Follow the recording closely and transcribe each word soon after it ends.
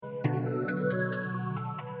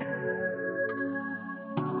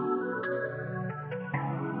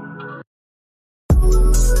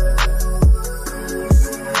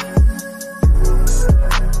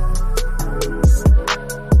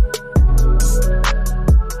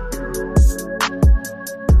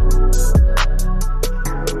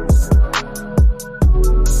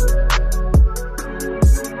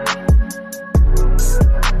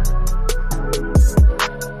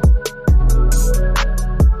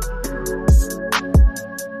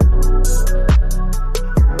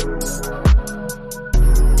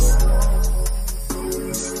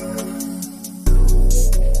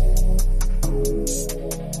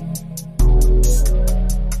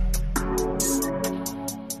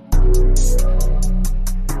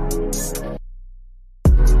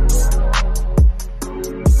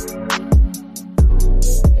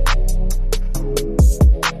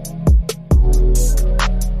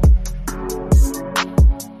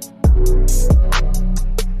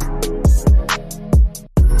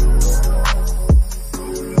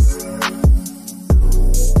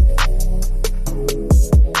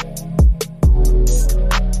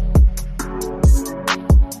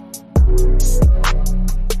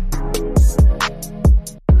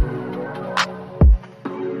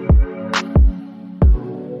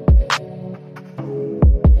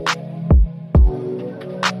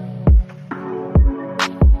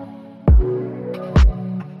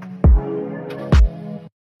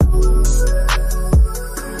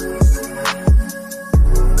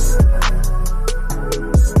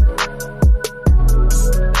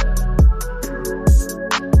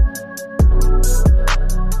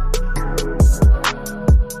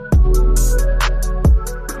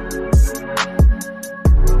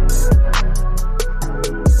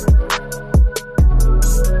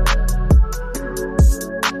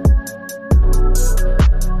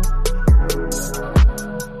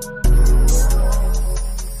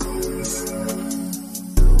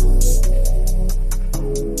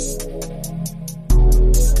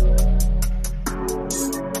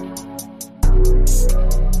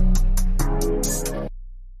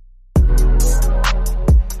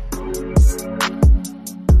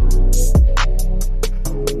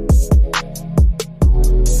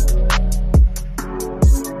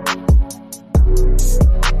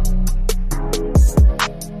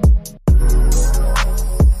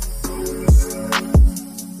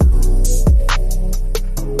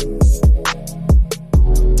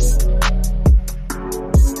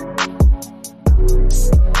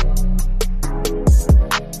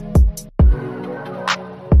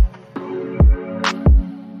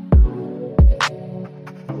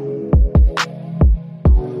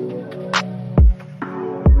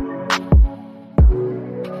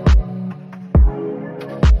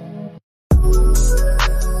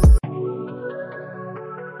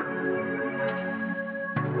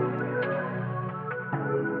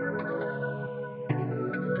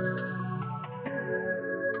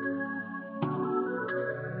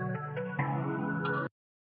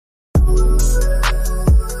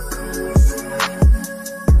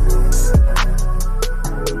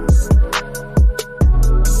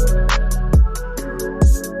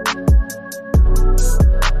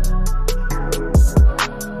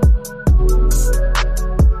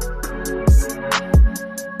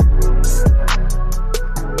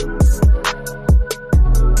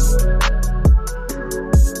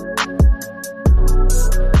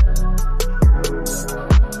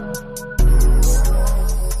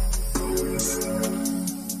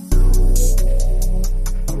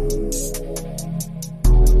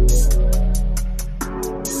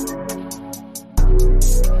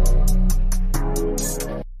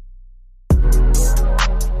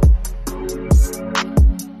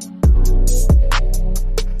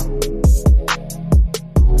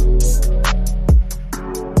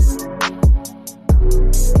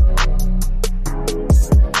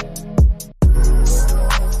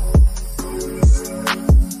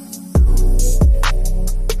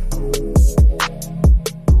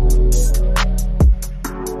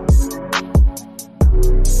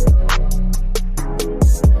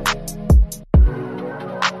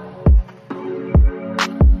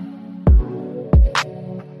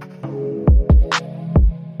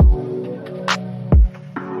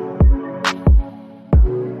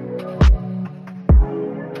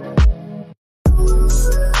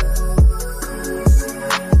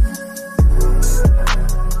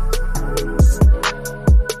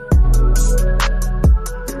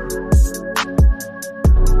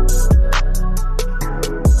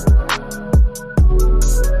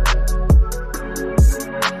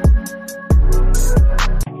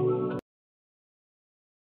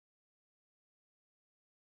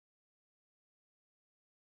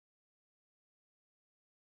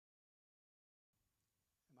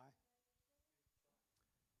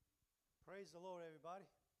Praise the Lord, everybody.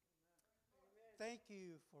 Amen. Thank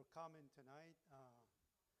you for coming tonight.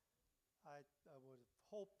 I would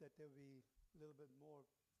hope that there would be a little bit more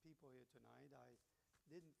people here tonight. I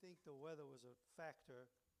didn't think the weather was a factor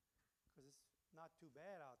because it's not too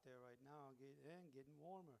bad out there right now and getting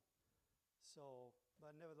warmer.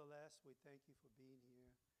 But nevertheless, we thank you for being here.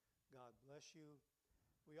 God bless you.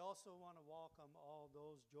 We also want to welcome all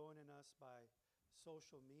those joining us by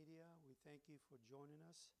social media. We thank you for joining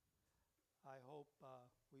us. I hope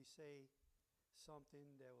we say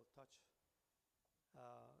something that will touch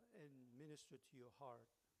and minister to your heart.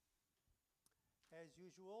 As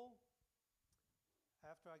usual,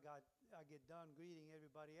 after I get done greeting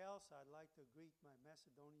everybody else, I'd like to greet my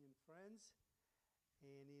Macedonian friends.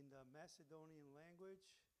 And in the Macedonian language,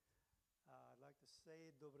 I'd like to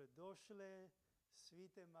say Dobrodošli,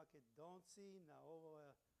 svite Makedonci na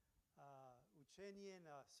ovo učenje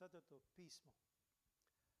na Sveto pismo.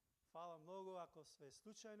 Hvala mnogo ako ste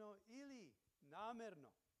slučajno ili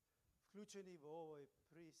namerno vključeni u ovaj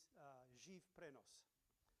živ prenos.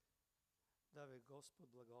 Da ve Gospod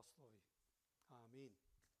blagoslovi. Amen.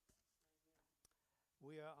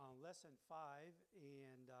 We are on lesson 5,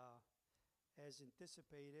 and as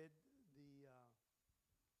anticipated, the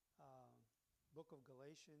book of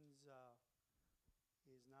Galatians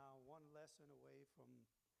is now one lesson away from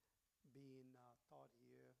being taught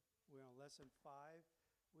here. We're on lesson 5.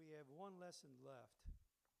 We have one lesson left.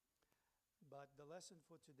 But the lesson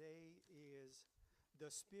for today is the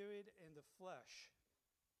spirit and the flesh.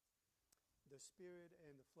 The spirit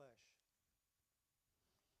and the flesh.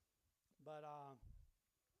 But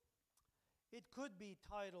it could be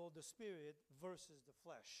titled The Spirit versus the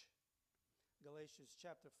Flesh. Galatians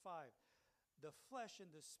chapter 5. The flesh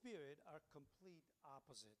and the spirit are complete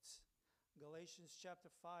opposites. Galatians chapter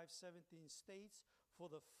 5:17 states, "For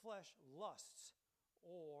the flesh lusts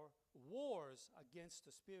or wars against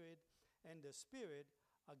the spirit, and the spirit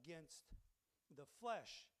against the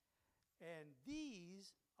flesh. And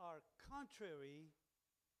these are contrary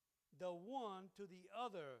the one to the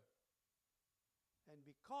other." And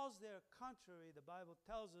because they're contrary, the Bible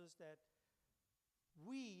tells us that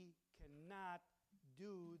we cannot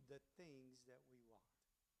do the things that we want.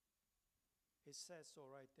 It says so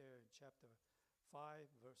right there in chapter 5,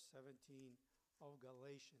 verse 17 of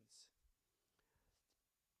Galatians.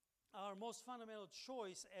 Our most fundamental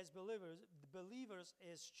choice as believers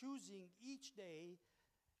is choosing each day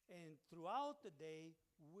and throughout the day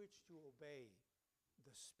which to obey,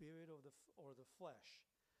 the spirit or the flesh.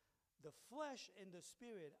 The flesh and the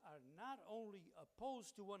spirit are not only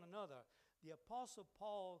opposed to one another. The Apostle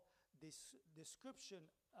Paul, this description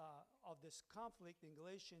of this conflict in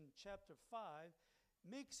Galatians chapter 5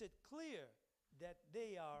 makes it clear that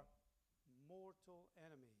they are mortal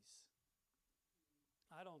enemies.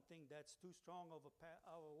 I don't think that's too strong of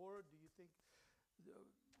a word.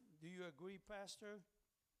 Do you agree, Pastor,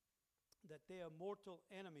 that they are mortal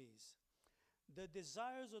enemies? The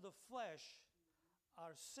desires of the flesh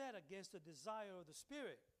are set against the desire of the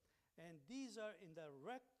spirit, and these are in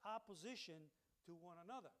direct opposition to one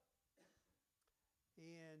another.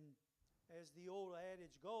 And as the old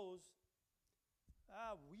adage goes,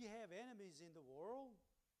 we have enemies in the world.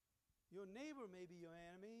 Your neighbor may be your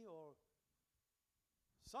enemy, or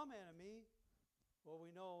some enemy. Well,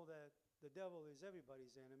 we know that the devil is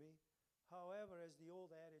everybody's enemy. However, as the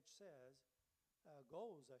old adage goes,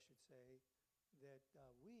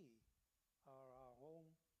 that we are our own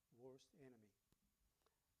worst enemy.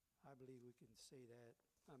 I believe we can say that.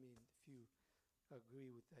 I mean, if you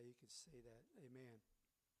agree with that, you can say that. Amen.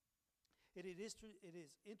 It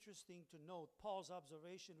is interesting to note Paul's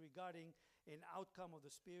observation regarding an outcome of the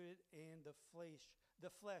spirit and the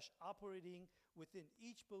flesh operating within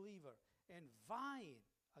each believer and vying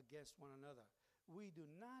against one another. We do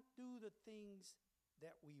not do the things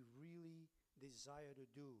that we really desire to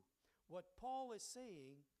do. What Paul is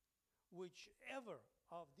saying, whichever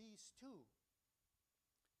of these two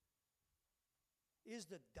is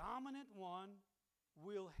the dominant one,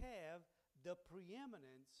 will have the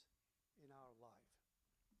preeminence in our life.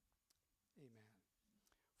 Amen.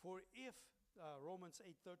 For if, Romans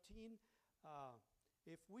 8:13,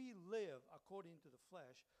 if we live according to the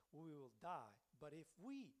flesh, we will die. But if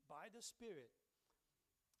we, by the Spirit,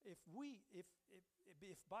 if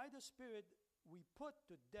by the Spirit we put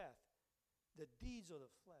to death the deeds of the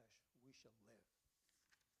flesh, we shall live.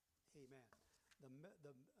 Amen.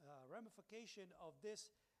 The ramification of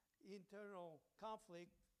this internal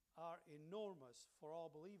conflict are enormous for all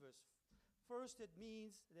believers. First, it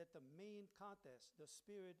means that the main contest the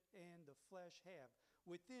spirit and the flesh have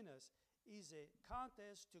within us is a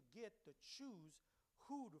contest to get to choose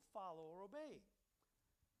who to follow or obey.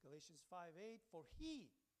 Galatians 5:8, for he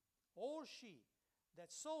or she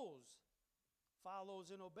that sows, follows,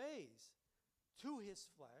 and obeys to his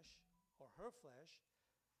flesh or her flesh,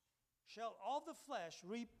 shall of the flesh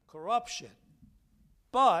reap corruption.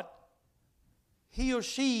 But he or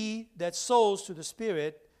she that sows to the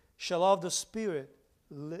Spirit shall of the Spirit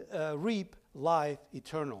reap life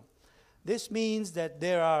eternal. This means that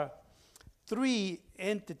there are three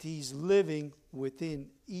entities living within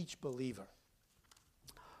each believer.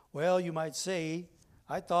 Well, you might say,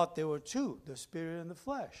 I thought there were two, the Spirit and the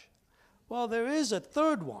flesh. Well, there is a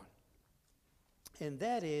third one, and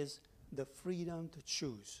that is the freedom to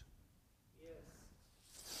choose.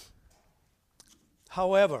 Yes.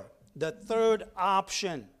 However, the third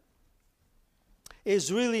option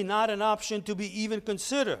is really not an option to be even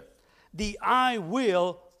considered. The I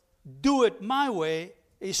will do it my way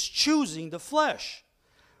is choosing the flesh,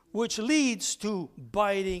 which leads to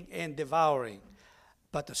biting and devouring.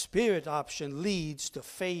 But the Spirit option leads to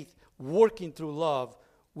faith working through love,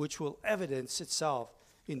 which will evidence itself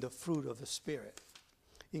in the fruit of the Spirit.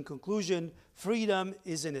 In conclusion, freedom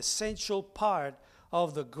is an essential part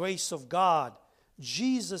of the grace of God.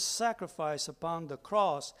 Jesus' sacrifice upon the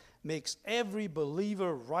cross makes every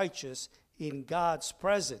believer righteous in God's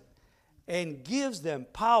presence and gives them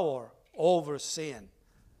power over sin.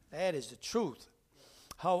 That is the truth.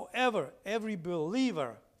 However, every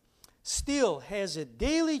believer still has a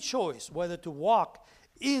daily choice whether to walk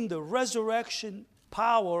in the resurrection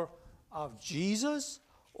power of Jesus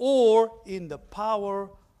or in the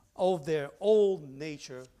power of their old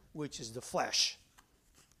nature, which is the flesh.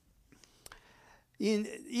 In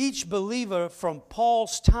each believer from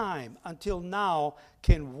Paul's time until now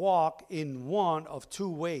can walk in one of two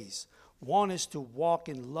ways. One is to walk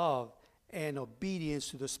in love and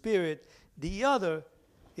obedience to the Spirit. The other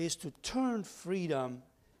is to turn freedom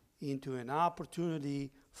into an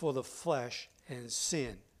opportunity for the flesh and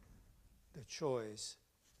sin. The choice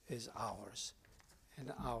is ours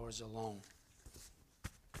and ours alone.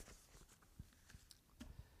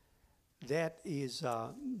 That is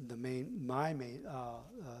the main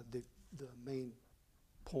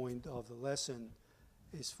point of the lesson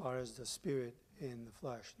as far as the Spirit and the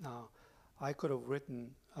flesh. Now, I could have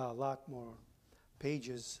written a lot more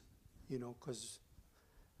pages, because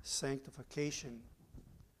sanctification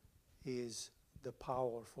is the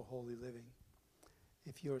power for holy living.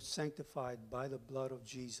 If you're sanctified by the blood of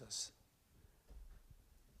Jesus,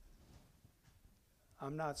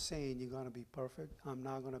 I'm not saying you're going to be perfect. I'm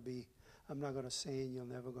not going to say you're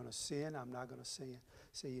never going to sin. I'm not going to say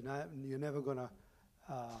you're never going to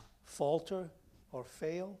falter or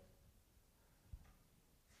fail.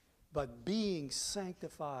 But being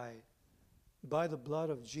sanctified by the blood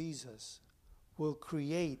of Jesus will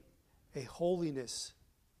create a holiness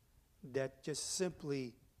that just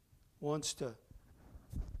simply wants to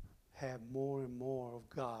have more and more of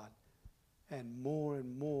God and more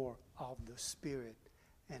of the Spirit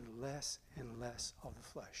and less of the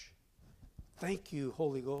flesh. Thank you,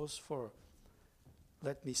 Holy Ghost, for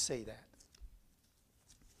letting me say that.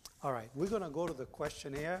 All right, we're going to go to the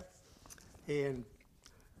questionnaire, and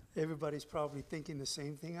everybody's probably thinking the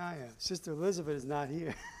same thing I am. Sister Elizabeth is not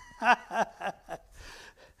here.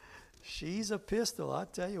 She's a pistol, I'll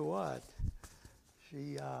tell you what.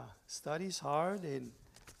 She studies hard and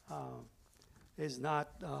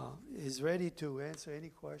is ready to answer any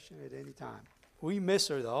question at any time. We miss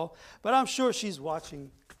her, though, but I'm sure she's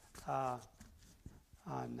watching on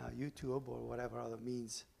YouTube or whatever other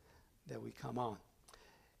means that we come on.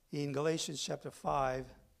 In Galatians chapter 5,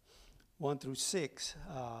 1 through 6,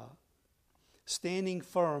 standing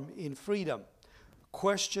firm in freedom.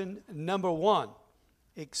 Question number 1.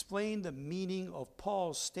 Explain the meaning of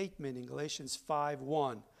Paul's statement in Galatians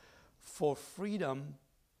 5:1. For freedom,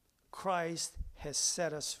 Christ has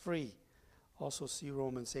set us free. Also see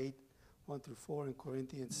Romans 8, 1 through 4 and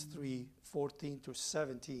Corinthians 3, 14 through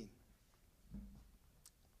 17.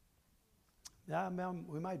 Now,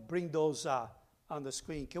 we might bring those on the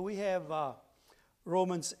screen. Can we have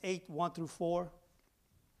Romans 8, 1 through 4?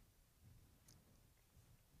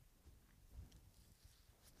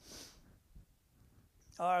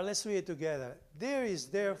 All right, let's read it together. There is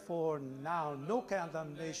therefore now no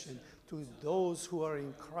condemnation to those who are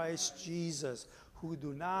in Christ Jesus, who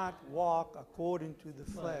do not walk according to the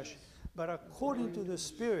flesh, but according to the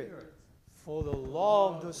Spirit. For the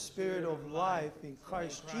law of the Spirit of life in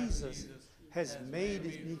Christ Jesus has made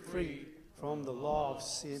me free from the law of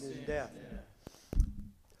sin and death.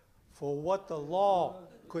 For what the law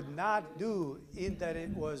could not do, in that it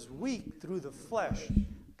was weak through the flesh,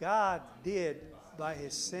 God did by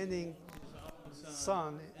his sending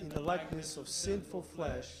Son in the likeness of sinful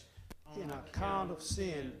flesh, in account of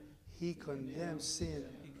sin, he condemned sin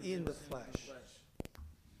in the flesh,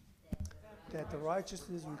 that the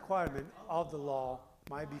righteousness requirement of the law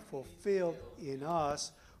might be fulfilled in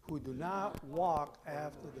us who do not walk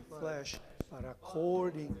after the flesh, but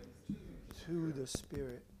according to the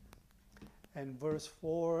Spirit. And verse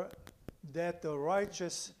 4, that the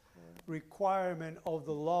righteous requirement of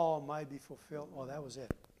the law might be fulfilled. Oh, that was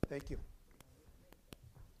it. Thank you.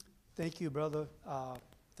 Thank you, brother.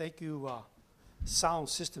 Thank you, sound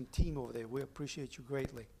system team over there. We appreciate you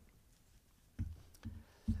greatly.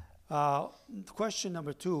 Question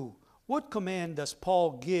number 2. What command does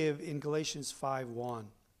Paul give in Galatians 5:1?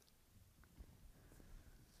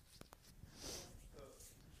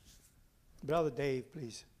 Brother Dave,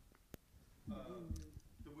 please. Did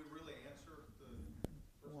we really answer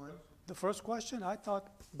The first question? I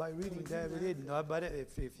thought by reading that we didn't. But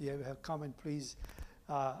if you have a comment, please.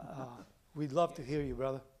 We'd love to hear you,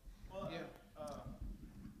 brother. Well,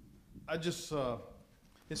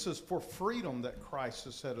 it says, for freedom that Christ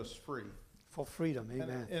has set us free. For freedom,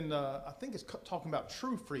 amen. And I think it's talking about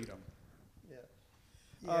true freedom. Yeah.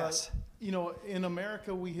 Yes. In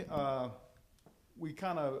America, we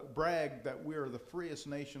kind of brag that we're the freest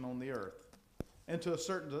nation on the earth. And to a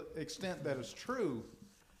certain extent that is true,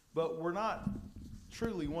 but we're not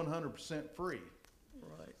truly 100% free.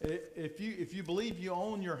 Right. If you believe you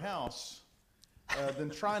own your house, then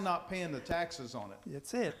try not paying the taxes on it.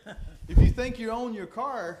 That's it. If you think you own your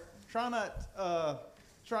car, try not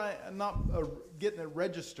getting it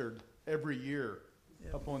registered every year,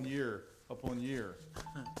 upon year upon year.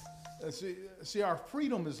 See, our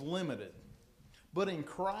freedom is limited, but in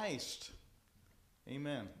Christ,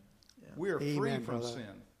 amen. Yeah. We are free from brother.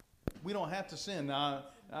 Sin. We don't have to sin. Now,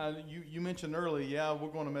 you mentioned earlier, we're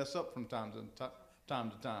going to mess up from time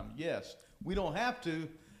to time. Yes, we don't have to,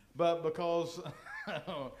 but because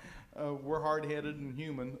we're hard-headed and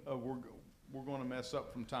human, we're going to mess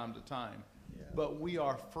up from time to time. Yeah. But we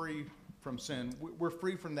are free from sin. We're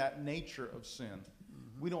free from that nature of sin.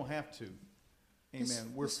 Mm-hmm. We don't have to.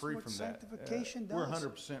 Amen. We're free from that. Sanctification does. We're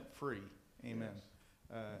 100% free. Amen.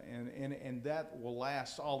 Yes. And that will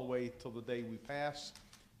last all the way till the day we pass.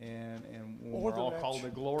 And when we're all called to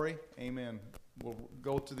glory, amen, we'll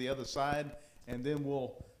go to the other side, and then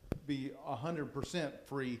we'll be 100%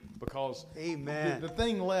 free because amen. The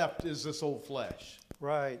thing left is this old flesh.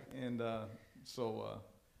 Right. And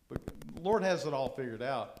but the Lord has it all figured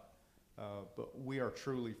out, but we are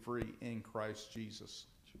truly free in Christ Jesus.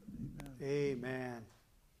 Amen.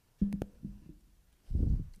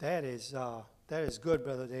 That is good,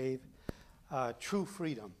 Brother Dave. True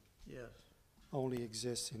freedom. Yes. Only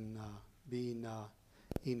exists in being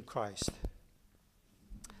in Christ.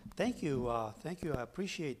 Thank you. I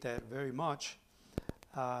appreciate that very much.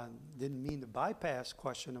 Didn't mean to bypass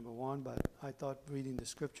question number 1, but I thought reading the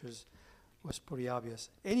scriptures was pretty obvious.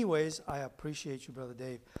 Anyways, I appreciate you, Brother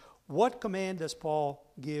Dave. What command does Paul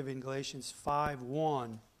give in Galatians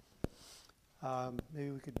 5:1? Maybe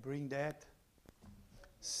we could bring that.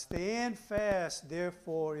 Stand fast,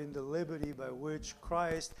 therefore, in the liberty by which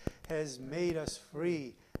Christ has made us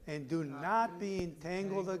free, and do not be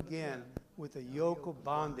entangled again with a yoke of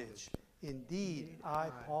bondage. Indeed,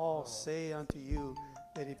 I, Paul, say unto you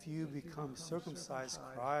that if you become circumcised,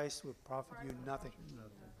 Christ will profit you nothing.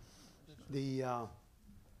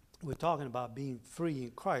 We're talking about being free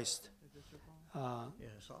in Christ.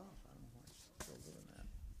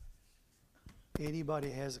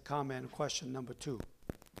 Anybody has a comment on question number 2?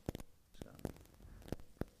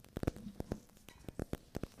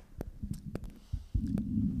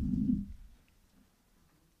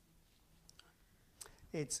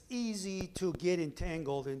 It's easy to get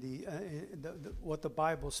entangled in the what the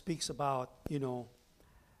Bible speaks about,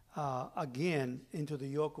 again, into the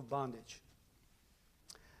yoke of bondage.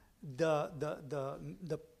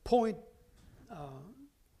 The point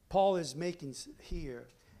Paul is making here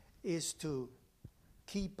is to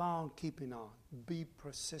keep on keeping on, be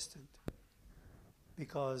persistent,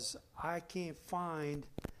 because I can't find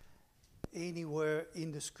anywhere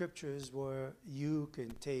in the scriptures where you can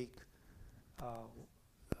take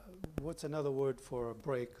what's another word for a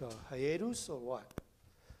break? Hiatus or what?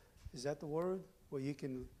 Is that the word? Where you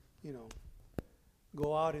can,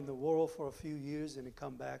 go out in the world for a few years and then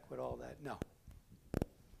come back with all that? No.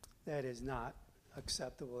 That is not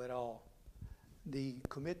acceptable at all. The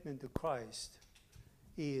commitment to Christ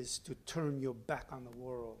is to turn your back on the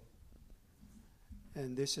world.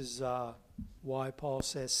 And this is why Paul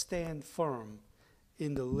says, stand firm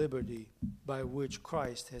in the liberty by which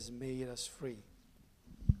Christ has made us free.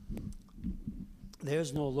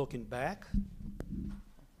 There's no looking back.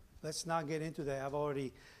 let's not get into that. I've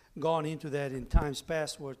already gone into that in times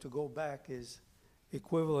past, where to go back is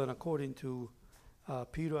equivalent, according to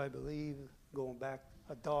Peter, I believe, going back,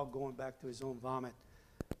 a dog going back to his own vomit.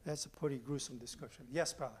 That's a pretty gruesome description.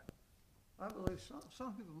 Yes, brother. I believe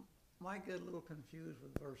some people might get a little confused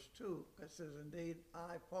with verse 2. It says, indeed,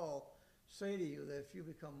 I, Paul, say to you that if you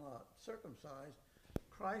become circumcised,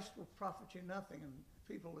 Christ will profit you nothing. And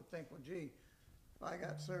people would think, well, gee, if I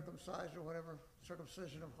got circumcised or whatever,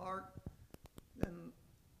 circumcision of heart, then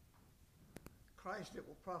Christ, it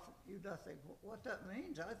will profit you nothing. What that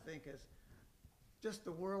means, I think, is just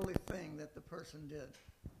the worldly thing that the person did.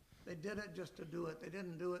 They did it just to do it. They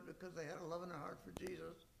didn't do it because they had a love in their heart for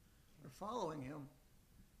Jesus or following him.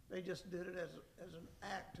 They just did it as an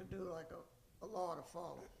act to do, like a law to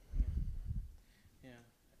follow. Yeah.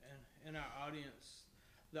 And our audience,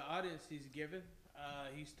 the audience he's given,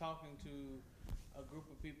 he's talking to a group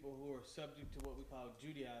of people who are subject to what we call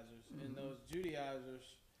Judaizers. Mm-hmm. And those Judaizers,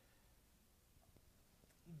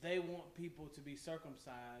 they want people to be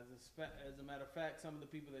circumcised. As a matter of fact, some of the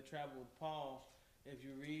people that travel with Paul, if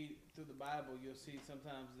you read through the Bible, you'll see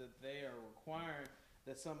sometimes that they are requiring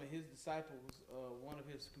that some of his disciples, one of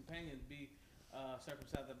his companions, be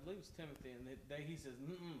circumcised. I believe it's Timothy, and he says,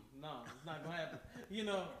 no, it's not going to happen. You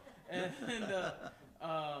know, and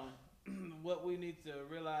what we need to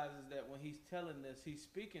realize is that when he's telling this, he's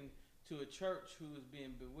speaking to a church who is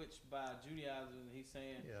being bewitched by Judaizers, and he's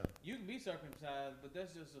saying, you can be circumcised, but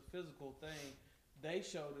that's just a physical thing. They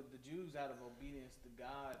showed it, the Jews, out of obedience to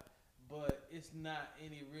God, but it's not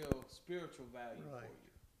any real spiritual value for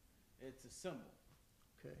you. It's a symbol.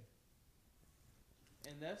 Okay.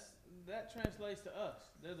 And that translates to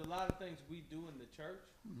us. There's a lot of things we do in the church,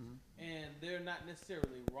 and they're not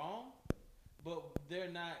necessarily wrong, but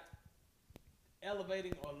they're not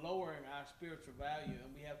elevating or lowering our spiritual value,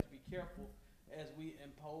 and we have to be careful as we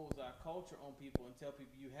impose our culture on people and tell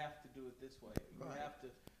people you have to do it this way, or you have to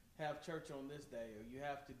have church on this day, or you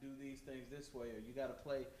have to do these things this way, or you got to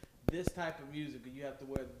play this type of music, or you have to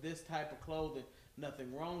wear this type of clothing.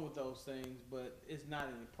 Nothing wrong with those things, but it's not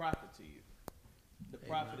any profit to you. The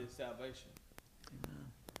profit is salvation.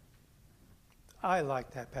 I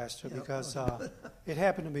like that, Pastor, because it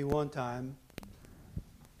happened to me one time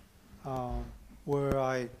where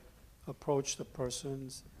I approached the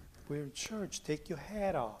person. We're in church, take your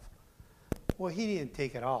hat off. Well, he didn't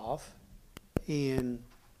take it off. And,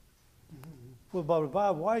 well,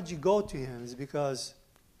 Bob, why did you go to him? It's because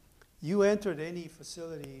you entered any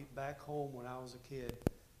facility back home when I was a kid.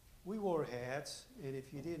 We wore hats, and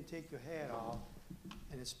if you didn't take your hat off,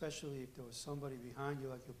 and especially if there was somebody behind you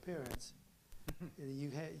like your parents, and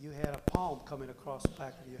you had a palm coming across the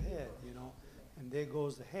back of your head, you know, and there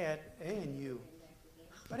goes the hat and you.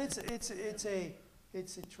 But it's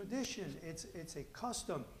a tradition. It's a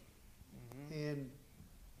custom, and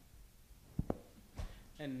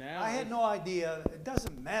now I had no idea. It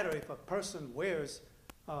doesn't matter if a person wears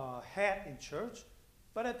a hat in church,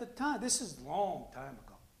 but at the time, this is a long time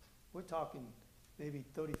ago. We're talking maybe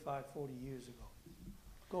 35, 40 years ago.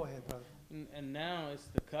 Go ahead, brother. And now it's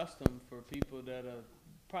the custom for people that are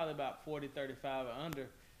probably about 40, 35 or under.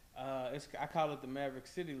 I call it the Maverick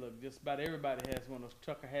City look. Just about everybody has one of those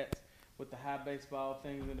trucker hats with the high baseball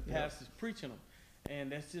things, and the pastor's preaching them. And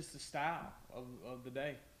that's just the style of the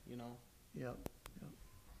day, you know. Yep.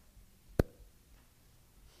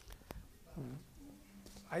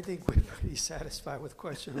 I think we're pretty satisfied with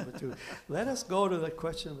question number 2. Let us go to the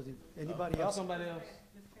question number 2. Anybody else? Somebody else?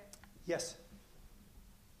 Yes.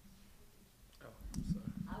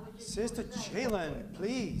 Sister Jalen,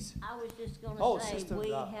 please. I was just going to say, Sister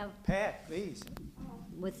we have, Pat, please.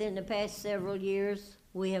 within the past several years,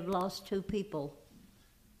 we have lost 2 people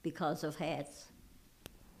because of hats.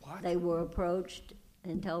 What? They were approached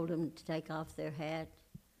and told them to take off their hat,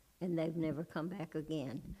 and they've never come back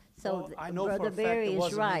again. So Well, I know for Brother a fact Barry there is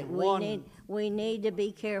wasn't right. one- We need to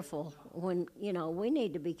be careful when, we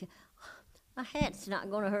need to be, a hat's not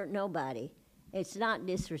going to hurt nobody. It's not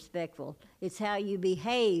disrespectful. It's how you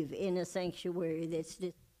behave in a sanctuary that's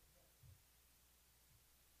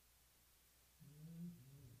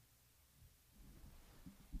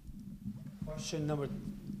Question number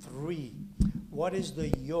 3. What is the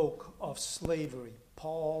yoke of slavery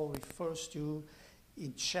Paul refers to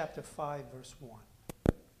in chapter 5, verse 1?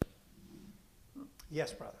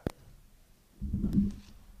 Yes, brother.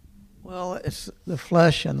 Well, it's the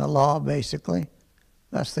flesh and the law, basically.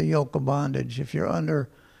 That's the yoke of bondage. If you're under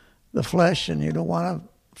the flesh and you don't want to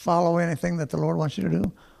follow anything that the Lord wants you to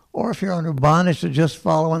do, or if you're under bondage to just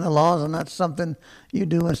following the laws, and that's something you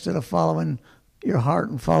do instead of following your heart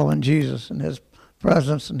and following Jesus and His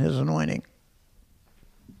presence and His anointing.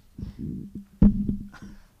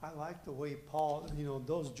 I like the way Paul,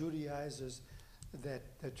 those Judaizers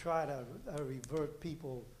that try to revert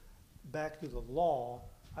people back to the law,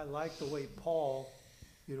 I like the way Paul,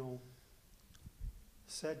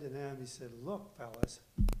 said to them, he said, look, fellas,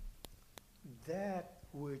 that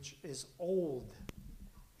which is old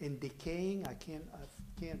and decaying, I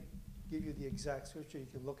can't give you the exact scripture, you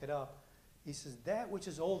can look it up. He says, that which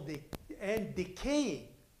is old and decaying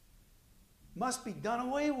must be done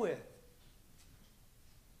away with.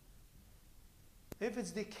 If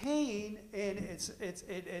it's decaying and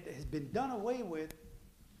it has been done away with,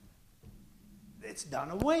 it's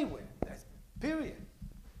done away with. That's period.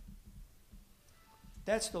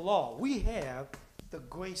 That's the law. We have the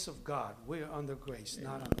grace of God. We're under grace,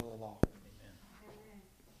 not under the law.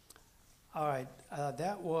 All right,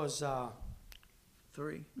 that was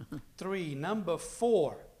 3. 3. Number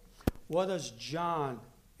 4. What does John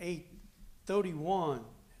 8:31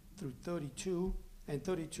 through 32 and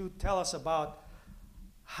 32 tell us about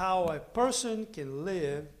how a person can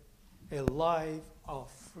live a life of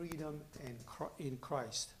freedom in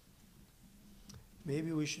Christ?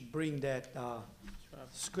 Maybe we should bring that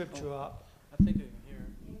scripture up. I think I can hear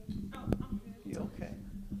her. You okay?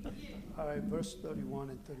 All right, verse 31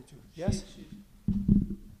 and 32. Yes?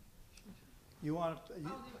 You want to? Oh, do you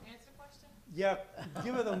answer question? Yeah,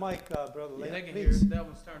 give her the mic, Brother Lane, They can please. hear. That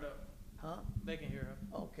one's turned up. Huh? They can hear her.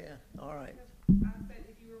 Okay, all right. I said,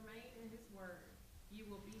 if you remain in his word, you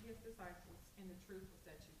will be his disciples, and the truth will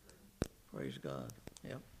set you free. Praise God.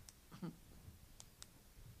 Yep.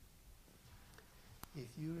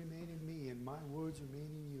 If you remain in me and my words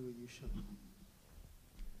remain in you, you shall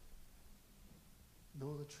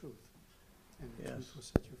know the truth, and the Yes. truth will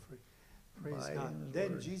set you free. Praise Abide God. in his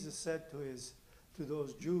Then word. Jesus said to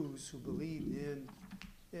those Jews who believed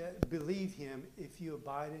him, if you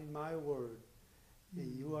abide in my word,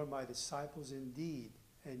 then you are my disciples indeed,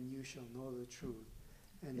 and you shall know the truth,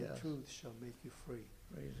 and Yes. the truth shall make you free.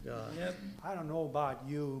 Praise God. Yep. I don't know about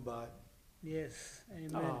you, but Yes.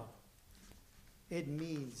 Amen. it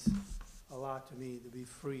means a lot to me to be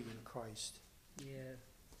free in Christ. Yeah.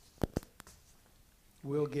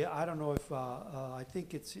 We'll get, I don't know if, I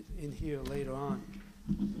think it's in here later on.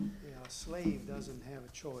 A slave doesn't have a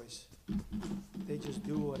choice. They just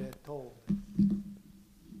do what they're told.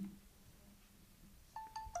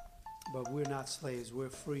 But we're not slaves, we're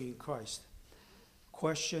free in Christ.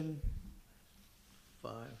 Question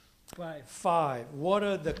 5. 5. What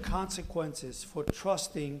are the consequences for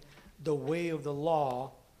trusting the way of the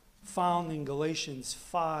law found in Galatians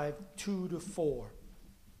 5:2-4?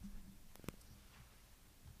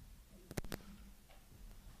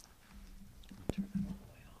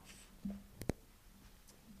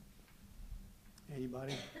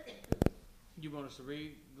 Anybody? You want us to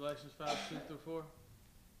read Galatians 5:2-4?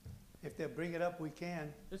 If they bring it up, we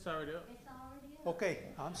can. It's already up. Okay,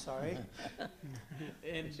 I'm sorry.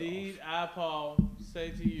 Indeed, I, Paul, say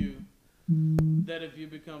to you that if you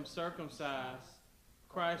become circumcised,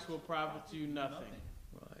 Christ will profit you nothing.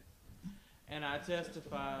 Right. And I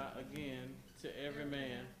testify again to every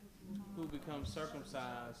man who becomes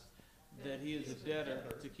circumcised that he is a debtor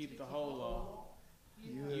to keep the whole law.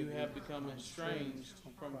 You have become estranged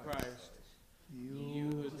from Christ. You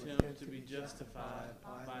who attempt to be justified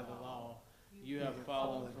by the law. You have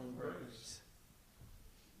fallen from grace.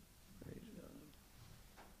 Praise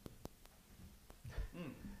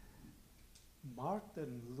God.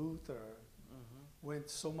 Martin Luther went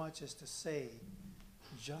so much as to say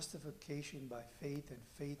justification by faith and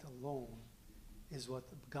faith alone is what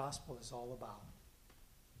the gospel is all about.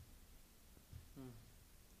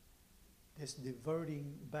 This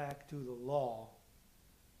diverting back to the law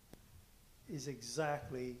is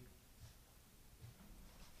exactly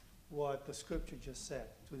what the scripture just said.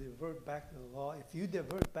 To divert back to the law. If you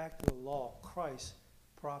divert back to the law, Christ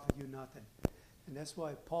profit you nothing. And that's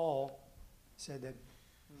why Paul said that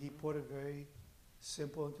he put it very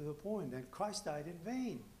simple and to the point. That Christ died in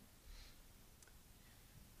vain.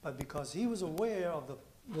 But because he was aware of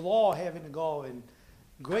the law having to go and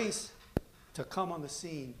grace to come on the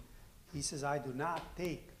scene, he says, I do not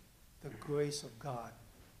take the grace of God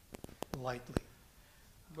lightly.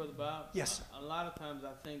 Brother Bob? Yes, sir. A lot of times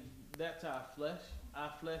I think that's our flesh.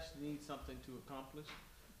 Our flesh needs something to accomplish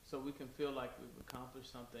so we can feel like we've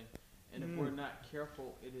accomplished something. And if we're not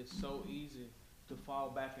careful, it is so easy to fall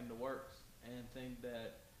back into works and think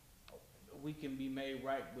that we can be made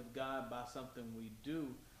right with God by something we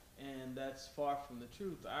do. And that's far from the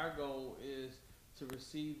truth. Our goal is to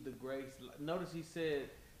receive the grace. Notice he said,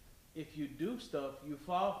 if you do stuff, you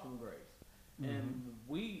fall from grace. And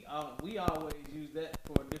we always use that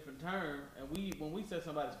for a different term. And when we say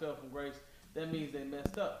somebody's fell from grace, that means they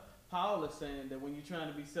messed up. Paul is saying that when you're trying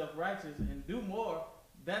to be self-righteous and do more,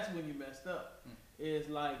 that's when you messed up. It's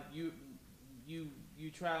like you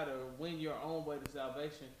try to win your own way to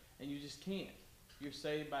salvation, and you just can't. You're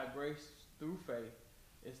saved by grace through faith.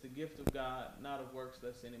 It's the gift of God, not of works,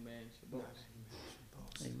 lest any man should boast.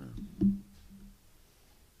 Amen.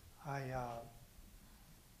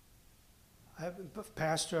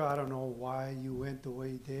 Pastor, I don't know why you went the way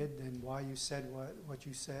you did and why you said what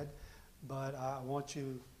you said, but I want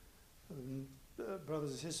you,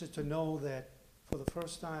 brothers and sisters, to know that for the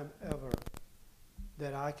first time ever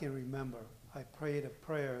that I can remember, I prayed a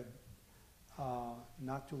prayer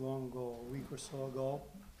not too long ago, a week or so ago.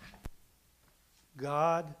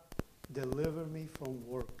 God, deliver me from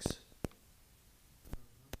works.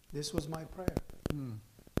 This was my prayer.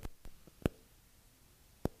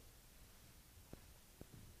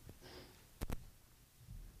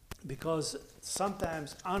 Because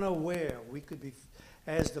sometimes unaware, we could be,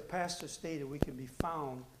 as the pastor stated, we can be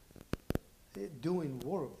found doing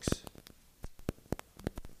works.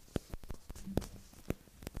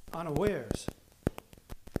 Unawares.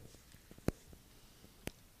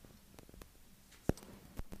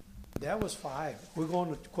 That was 5. We're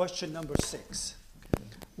going to question number 6.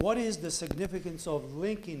 What is the significance of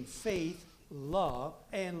linking faith, love,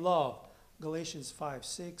 and love? Galatians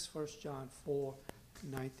 5:6, 1 John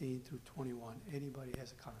 4:19 through 21. Anybody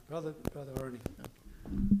has a comment? Brother Ernie.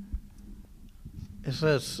 It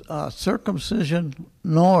says circumcision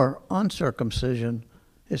nor uncircumcision,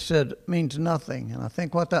 it said, means nothing. And I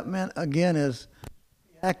think what that meant, again, is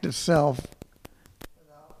the act itself,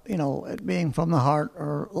 it being from the heart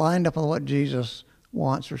or lined up with what Jesus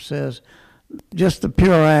wants or says. Just the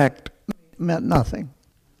pure act meant nothing,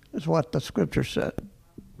 is what the scripture said.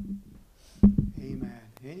 Amen.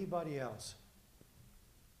 Anybody else?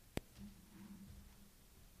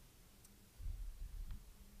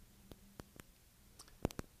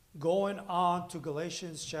 Going on to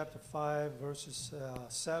Galatians chapter 5, verses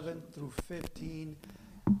 7 through 15,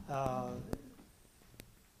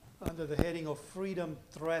 under the heading of freedom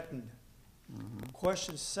threatened.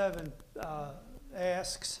 Question 7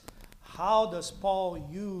 asks, how does Paul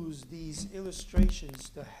use these illustrations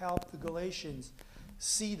to help the Galatians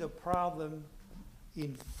see the problem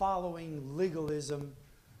in following legalism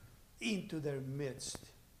into their midst?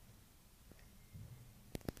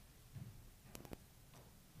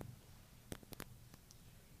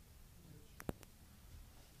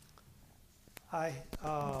 I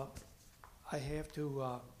have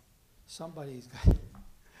to, somebody's got,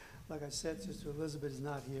 like I said, Sister Elizabeth is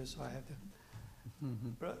not here, so I have to.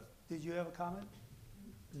 Did you have a comment?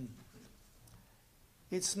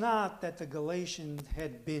 It's not that the Galatians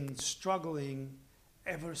had been struggling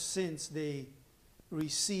ever since they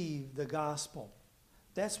received the gospel.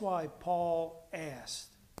 That's why Paul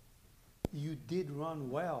asked, you did run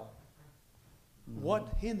well. What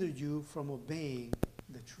hindered you from obeying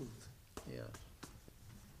the truth? Yeah.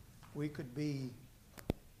 We could be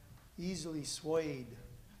easily swayed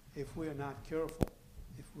if we are not careful.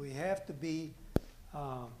 If we have to be,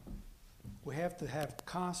 we have to have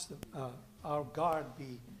constant, our guard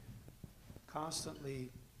be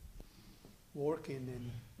constantly working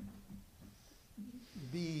and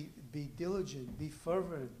be diligent, be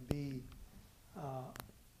fervent, be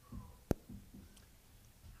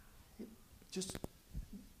just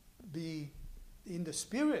be in the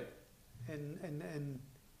spirit, and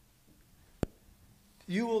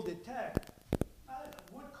you will detect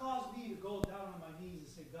what caused me to go down on my knees and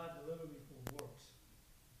say, God, deliver me from works.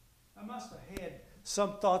 I must have had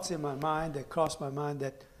some thoughts in my mind that crossed my mind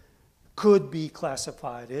that could be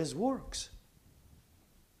classified as works.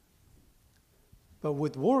 But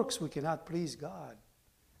with works, we cannot please God.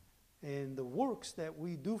 And the works that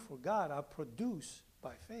we do for God are produced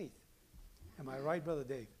by faith. Am I right, Brother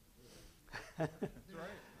Dave? That's right.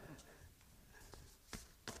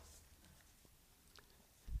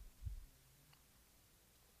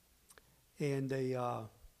 And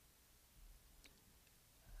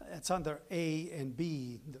it's under A and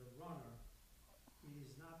B, the runner. It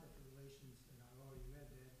is not that the Galatians, and I've already read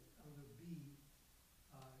that, under B,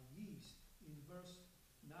 yeast. In verse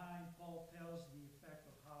 9, Paul tells the effect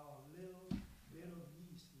of how a little bit of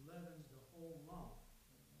yeast leavens the whole lump.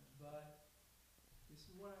 But this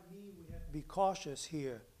is what I mean, we have to be cautious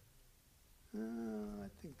here. I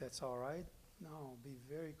think that's all right. No, be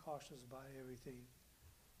very cautious about everything.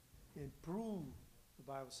 And prove, the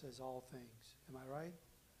Bible says, all things. Am I right?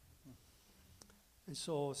 And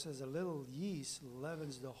so it says a little yeast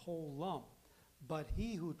leavens the whole lump. But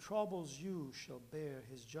he who troubles you shall bear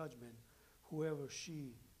his judgment, whoever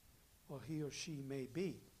he or she may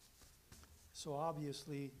be. So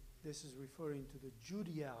obviously, this is referring to the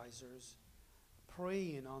Judaizers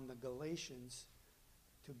preying on the Galatians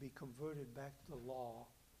to be converted back to the law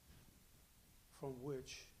from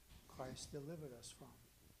which Christ delivered us from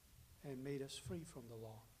and made us free from the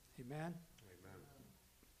law. Amen?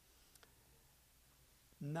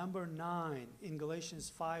 Number 9, in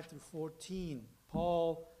Galatians 5 through 14,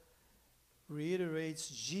 Paul reiterates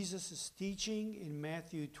Jesus' teaching in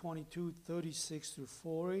Matthew 22, 36 through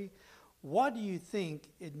 40. What do you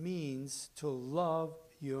think it means to love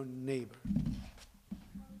your neighbor? Did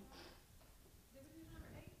we do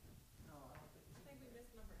number 8? No, I don't think I think we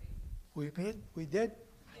missed number 8. We did?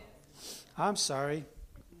 Yes. I'm sorry.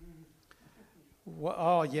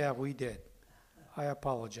 Oh, yeah, we did. I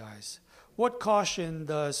apologize. What caution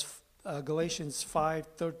does Galatians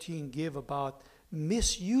 5:13 give about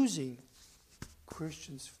misusing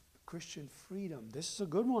Christian freedom? This is a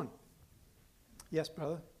good one. Yes,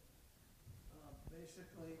 brother.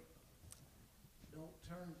 Basically, don't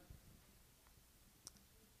turn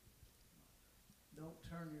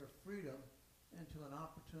your freedom into an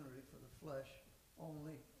opportunity for the flesh.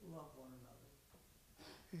 Only love one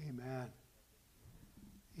another. Amen.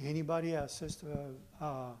 Anybody else? Sister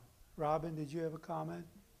Robin, did you have a comment?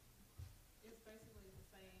 It's basically the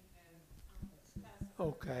same as Pastor.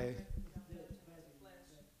 Okay. Don't judge in the flesh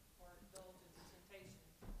or indulge into temptation.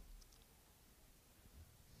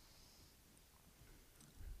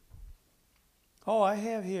 Oh, I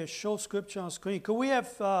have here, show scripture on screen. Could we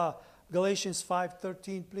have Galatians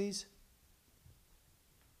 5:13, please?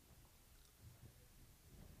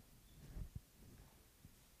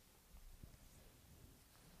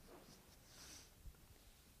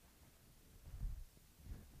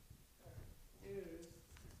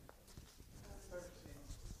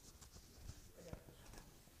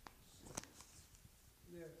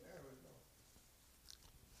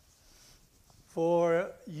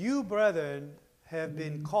 For you, brethren, have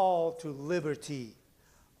been called to liberty.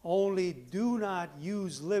 Only do not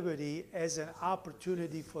use liberty as an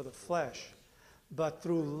opportunity for the flesh, but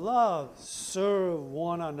through love serve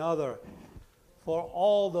one another. For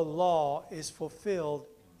all the law is fulfilled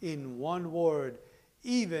in one word,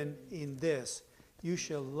 even in this: you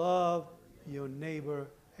shall love your neighbor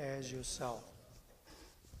as yourself.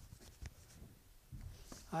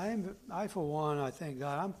 I for one, I thank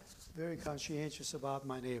God, I'm very conscientious about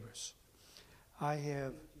my neighbors. I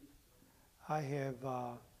have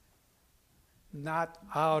not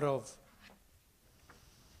out of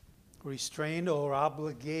restraint or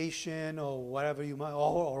obligation or whatever you might,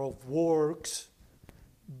 or of works,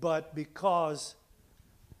 but because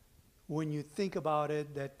when you think about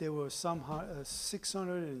it, that there were some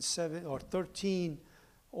 607 or 13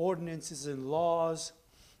 ordinances and laws.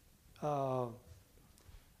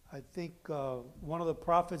 I think one of the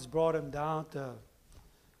prophets brought him down to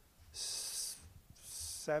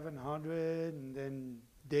 700, and then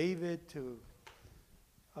David to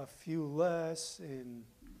a few less. And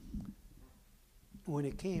when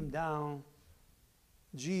it came down,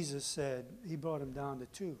 Jesus said, he brought him down to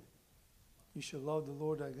 2. You shall love the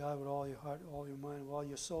Lord thy God with all your heart, all your mind, with all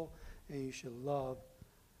your soul, and you shall love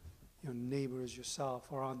your neighbor as yourself.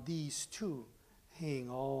 For on these 2 hang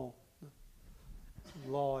all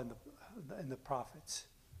law and the prophets.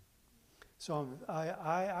 So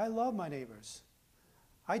I love my neighbors.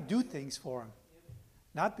 I do things for them.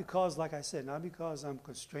 Not because, like I said, not because I'm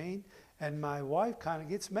constrained. And my wife kind of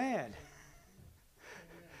gets mad.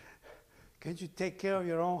 Can't you take care of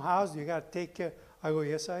your own house? You got to take care. I go,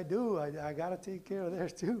 yes, I do. I got to take care of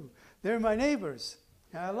theirs too. They're my neighbors.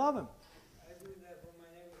 And I love them. I do that for my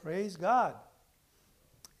neighbors. Praise God.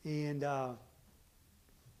 And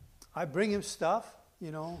I bring him stuff.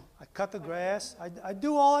 You know, I cut the grass. I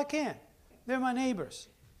do all I can. They're my neighbors.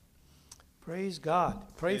 Praise God.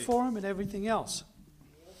 Pray for them and everything else.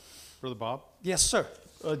 Brother Bob? Yes, sir.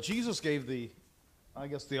 Jesus gave the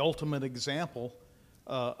ultimate example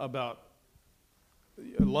about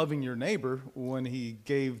loving your neighbor when he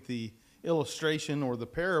gave the illustration or the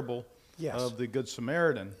parable of the Good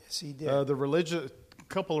Samaritan. Yes, he did.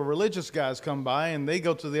 Couple of religious guys come by and they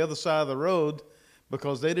go to the other side of the road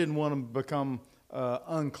because they didn't want to become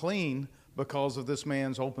unclean because of this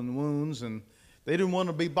man's open wounds, and they didn't want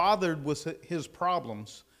to be bothered with his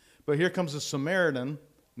problems. But here comes a Samaritan,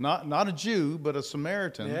 not a Jew, but a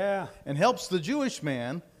Samaritan, and helps the Jewish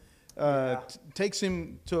man takes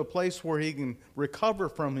him to a place where he can recover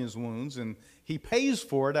from his wounds, and he pays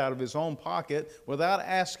for it out of his own pocket without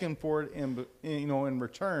asking for it in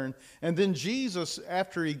return. And then Jesus,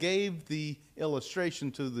 after he gave the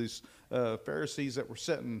illustration to these Pharisees that were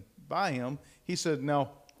sitting by him, he said,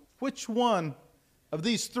 "Now, which one of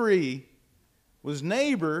these three was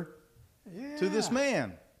neighbor to this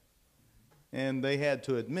man?" And they had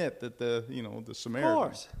to admit that the Samaritan. Of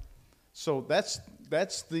course. So that's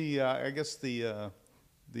the I guess the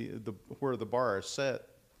where the bar is set,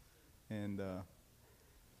 and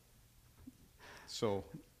so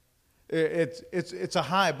it's a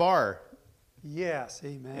high bar, Yes,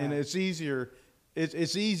 amen. and it's easier.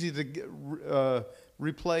 It's easy to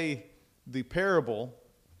replay the parable,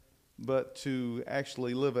 but to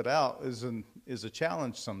actually live it out is a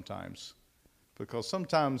challenge sometimes, because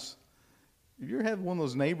sometimes if you're having one of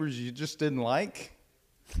those neighbors you just didn't like,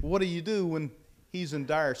 what do you do when he's in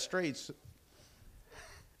dire straits?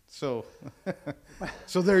 So,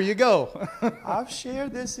 so there you go. I've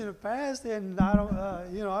shared this in the past, and I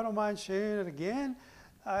don't mind sharing it again.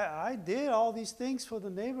 I did all these things for the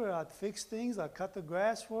neighbor. I'd fix things. I'd cut the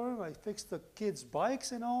grass for him. I fixed the kids'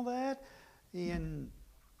 bikes and all that. And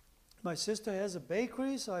my sister has a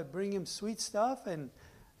bakery, so I bring him sweet stuff, and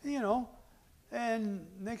and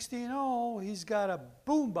next thing you know, he's got a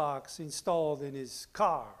boombox installed in his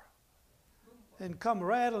car and come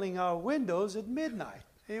rattling our windows at midnight.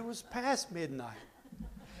 It was past midnight.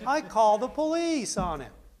 I called the police on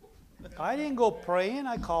him. I didn't go praying.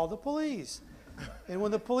 I called the police. And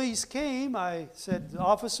when the police came, I said,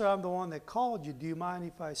 "Officer, I'm the one that called you. Do you mind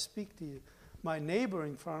if I speak to you, my neighbor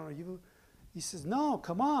in front of you?" He says, "No,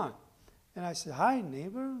 come on." And I said, "Hi,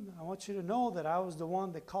 neighbor. I want you to know that I was the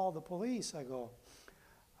one that called the police." I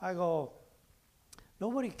go,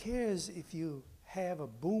 "Nobody cares if you have a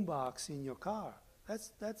boombox in your car.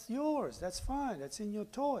 That's yours. That's fine. That's in your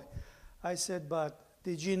toy." I said, "But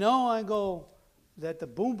did you know," I go, "that the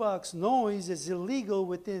boombox noise is illegal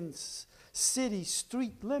within city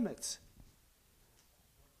street limits?"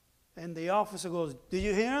 And the officer goes, "Did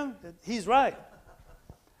you hear him? He's right."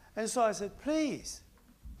 And so I said, "Please,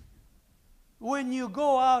 when you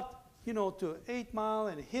go out, to 8 Mile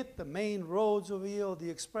and hit the main roads over here or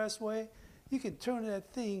the expressway, you can turn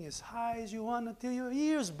that thing as high as you want until your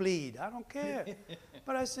ears bleed. I don't care."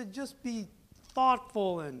 But I said, just be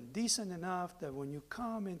thoughtful and decent enough that when you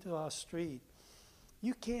come into our street,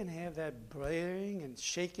 you can't have that blaring and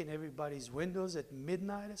shaking everybody's windows at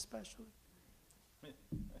midnight especially.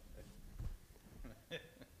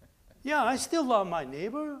 Yeah, I still love my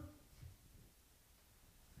neighbor.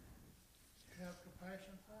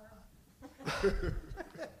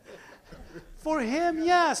 For him,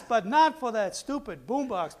 yes, but not for that stupid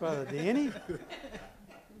boombox, Brother Danny.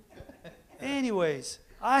 Anyways,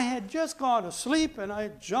 I had just gone to sleep and I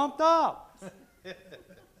jumped up.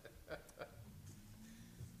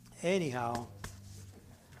 Anyhow,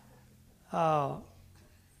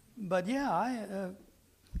 but yeah,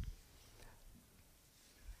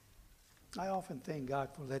 I often thank God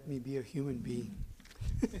for letting me be a human being.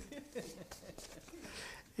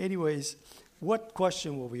 Anyways, what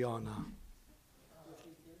question will we on now?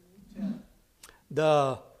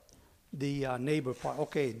 The neighbor part.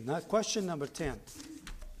 Okay, question number 10.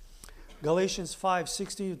 Galatians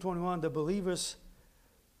 5:16-21. The believers'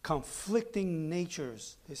 conflicting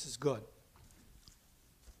natures. This is good.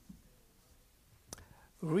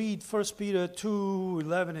 Read 1 Peter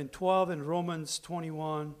 2:11 and 12 and Romans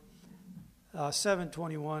 21,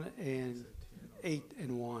 7:21 and 8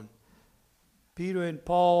 and 1. Peter and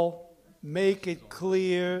Paul make it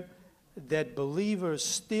clear that believers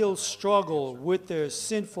still struggle with their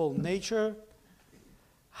sinful nature.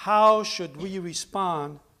 How should we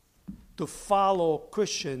respond to fellow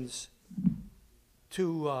Christians?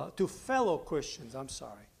 To fellow Christians,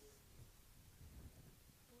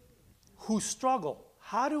 who struggle.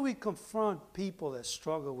 How do we confront people that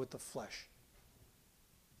struggle with the flesh?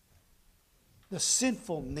 The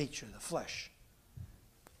sinful nature, the flesh.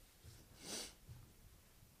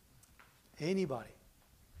 Anybody?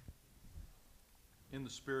 In the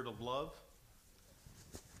spirit of love.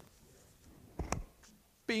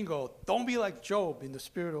 Bingo. Don't be like Job in the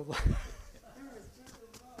spirit of love.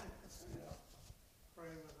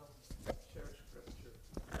 Praying with them, share scripture,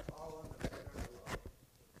 all under the spirit of love.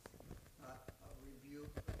 Not a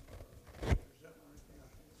rebuke, resentment,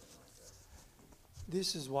 anything like that.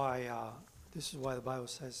 This is why the Bible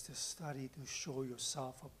says to study to show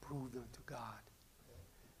yourself approved unto God.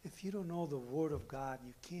 If you don't know the Word of God,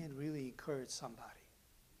 you can't really encourage somebody.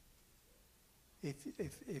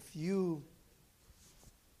 If you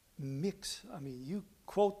mix, I mean, you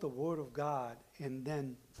quote the Word of God and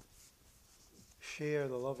then share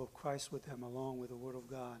the love of Christ with them along with the Word of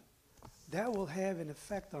God, that will have an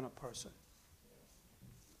effect on a person.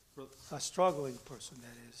 A struggling person,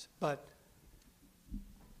 that is. But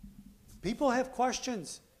people have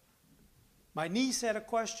questions. My niece had a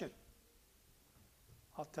question.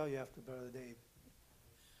 I'll tell you after Brother Dave.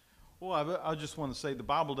 Well, I just want to say the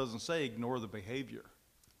Bible doesn't say ignore the behavior.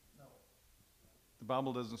 No. The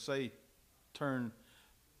Bible doesn't say turn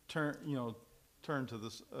your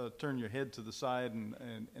head to the side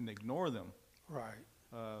and ignore them. Right.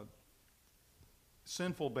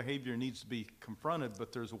 Sinful behavior needs to be confronted,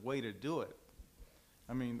 but there's a way to do it.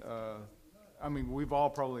 I mean, we've all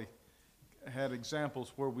probably had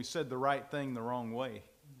examples where we said the right thing the wrong way,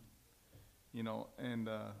 you know, and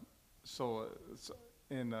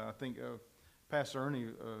I think Pastor Ernie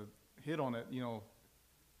hit on it, you know,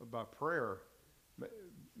 about prayer.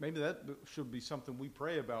 Maybe that should be something we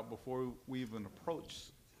pray about before we even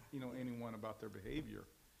approach, you know, anyone about their behavior.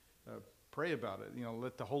 Pray about it, you know,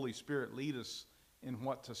 let the Holy Spirit lead us in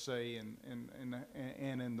what to say and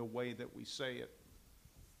in the way that we say it.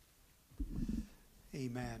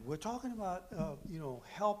 Amen. We're talking about,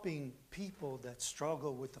 helping people that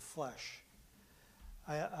struggle with the flesh.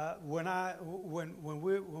 The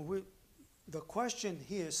question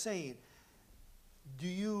here is saying,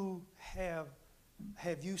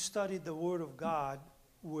 have you studied the Word of God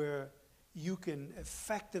where you can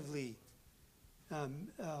effectively,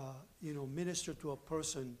 minister to a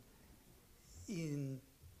person through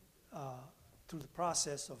the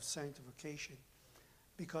process of sanctification?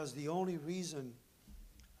 Because the only reason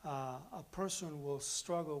a person will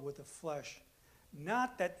struggle with the flesh,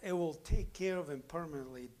 not that it will take care of him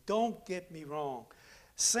permanently. Don't get me wrong.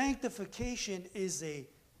 Sanctification is a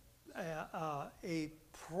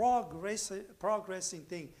progressing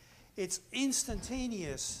thing. It's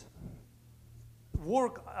instantaneous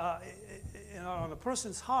work on a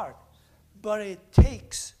person's heart, but it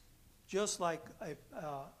takes, just like a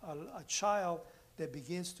child that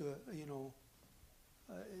begins to,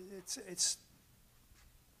 it's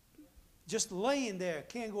just laying there,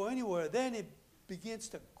 can't go anywhere. Then it begins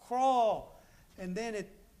to crawl, and then it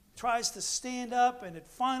tries to stand up, and it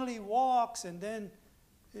finally walks, and then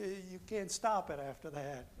you can't stop it after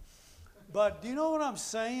that. But do you know what I'm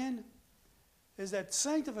saying? Is that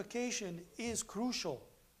sanctification is crucial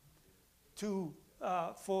for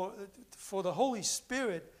the Holy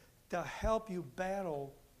Spirit to help you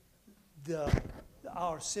battle the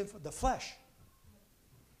flesh.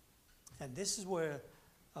 And this is where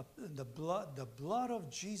the blood of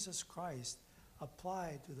Jesus Christ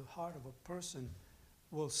applied to the heart of a person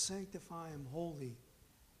will sanctify him wholly.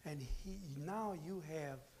 And now you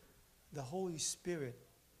have the Holy Spirit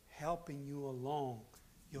helping you along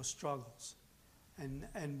your struggles.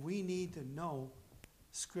 And we need to know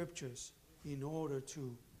scriptures in order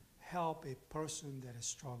to help a person that is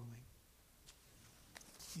struggling.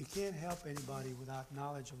 You can't help anybody without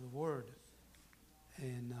knowledge of the Word.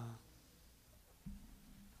 And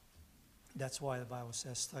that's why the Bible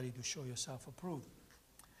says, study to show yourself approved.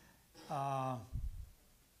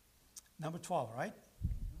 Number 12, right?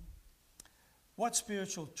 What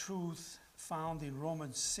spiritual truth found in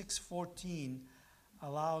Romans 6:14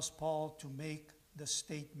 allows Paul to make the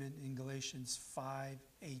statement in Galatians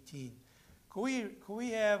 5:18? Could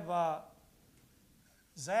we have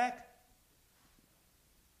Zach?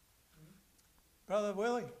 Brother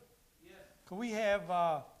Willie? Yes. Could we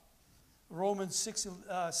have Romans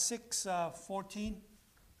 6:14?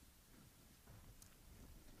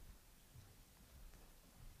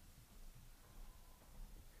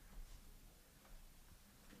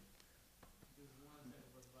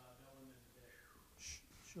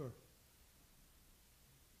 Sure.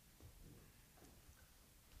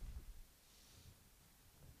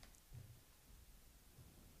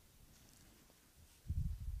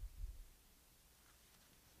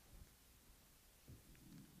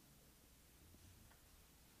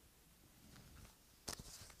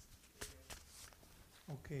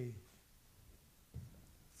 Okay.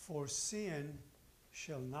 For sin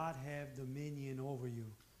shall not have dominion over you,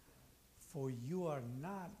 for you are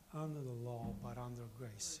not under the law, but under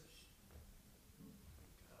grace.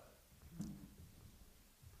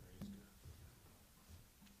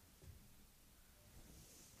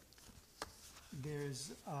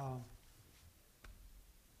 There's, I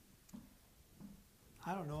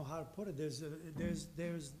don't know how to put it. There's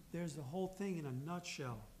the whole thing in a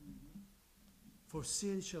nutshell. For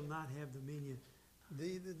sin shall not have dominion.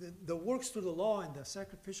 The works through the law and the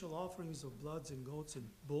sacrificial offerings of bloods and goats and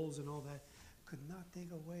bulls and all that could not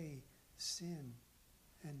take away sin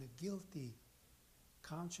and the guilty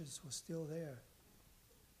conscience was still there.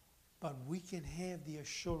 But we can have the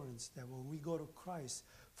assurance that when we go to Christ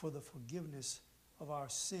for the forgiveness of our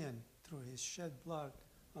sin through his shed blood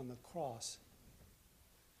on the cross,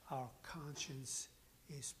 our conscience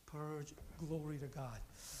is purged. Glory to God.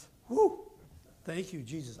 Woo! Thank you,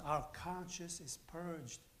 Jesus. Our conscience is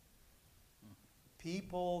purged.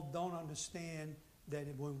 People don't understand that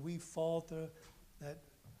when we falter, that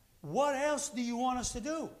what else do you want us to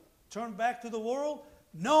do? Turn back to the world?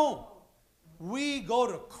 No. We go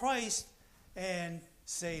to Christ and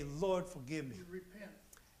say, Lord, forgive me. Repent.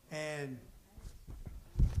 And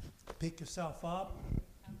pick yourself up.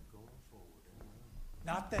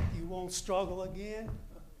 Not that you won't struggle again.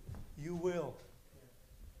 You will.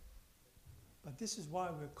 But this is why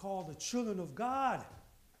we're called the children of God.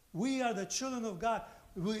 We are the children of God.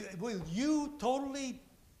 Will you totally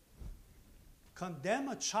condemn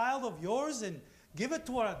a child of yours and give it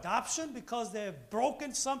to our adoption because they've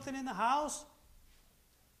broken something in the house?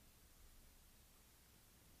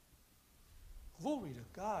 Glory to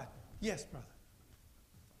God. Yes, brother.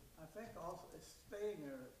 I think also it's stating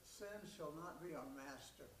there, sin shall not be our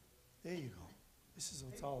master. There you go. This is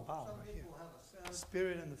what it's all about Some right here. people have a sin,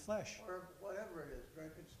 Spirit and the flesh. whatever it is,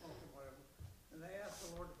 drinking, smoking, whatever, and they ask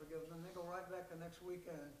the Lord to forgive them, and they go right back the next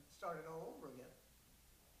weekend and start it all over again.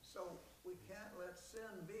 So we can't let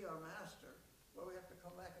sin be our master, where we have to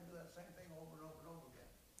come back and do that same thing over and over and over again.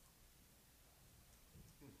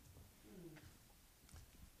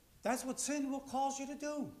 That's what sin will cause you to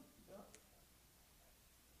do. Yeah.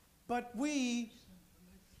 But we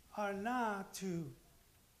are not to,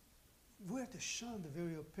 we're to shun the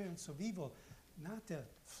very appearance of evil, not to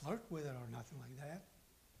flirt with it or nothing like that.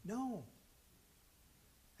 No.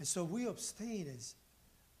 And so we abstain. Is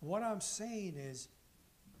what I'm saying is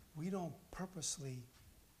we don't purposely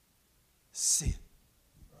sin.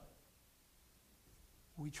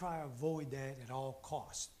 We try to avoid that at all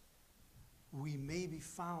costs. We may be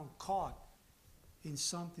found caught in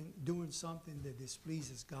something, doing something that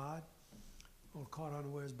displeases God or caught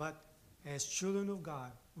unawares, but as children of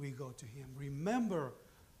God, we go to him. Remember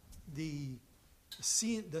the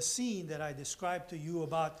scene that I described to you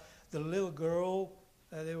about the little girl.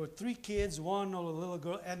 There were 3 kids, one of the little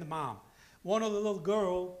girl and the mom. One of the little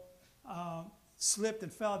girl slipped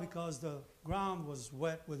and fell because the ground was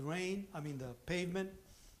wet with rain. I mean the pavement,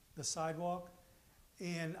 the sidewalk.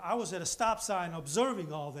 And I was at a stop sign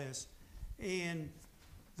observing all this. And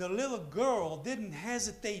the little girl didn't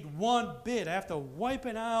hesitate one bit. After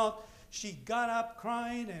wiping out, she got up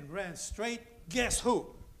crying and ran straight, guess who?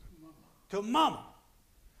 To Mama.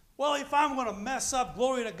 Well, if I'm going to mess up,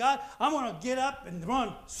 glory to God, I'm going to get up and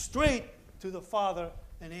run straight to the Father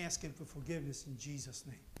and ask him for forgiveness in Jesus'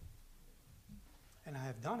 name. And I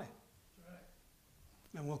have done it.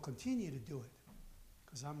 And will continue to do it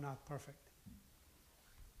because I'm not perfect.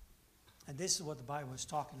 And this is what the Bible is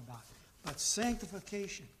talking about. But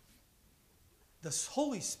sanctification, the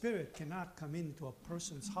Holy Spirit cannot come into a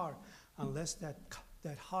person's heart unless that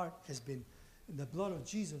heart has been, the blood of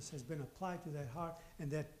Jesus has been applied to that heart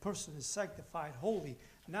and that person is sanctified holy.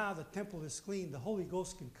 Now the temple is clean. The Holy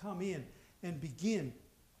Ghost can come in and begin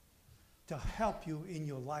to help you in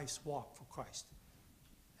your life's walk for Christ.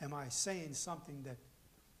 Am I saying something that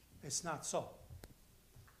it's not so?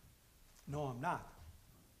 No, I'm not.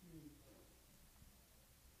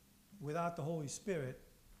 Without the Holy Spirit,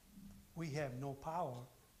 we have no power.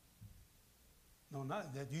 No,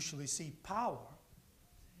 not that usually see power.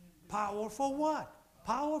 Power for what?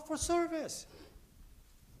 Power for service.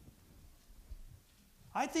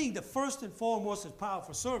 I think the first and foremost is power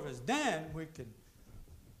for service. Then we can,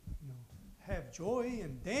 have joy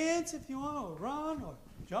and dance if you want, or run, or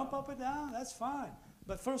jump up and down. That's fine.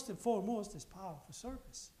 But first and foremost is power for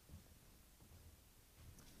service.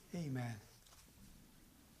 Amen.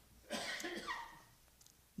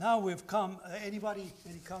 Now we've come, anybody,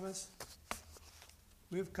 any comments?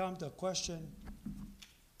 We've come to question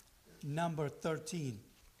number 13.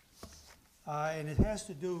 And it has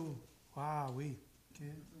to do, I don't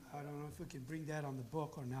know if we can bring that on the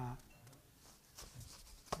book or not.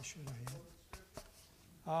 I should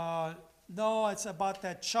have. No, it's about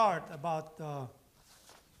that chart, about,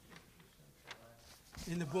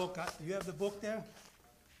 in the book. You have the book there?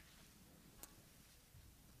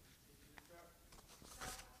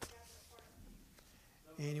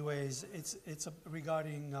 Anyways, it's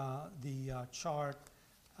regarding the chart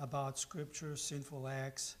about Scripture, sinful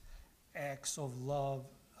acts, acts of love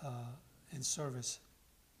and service,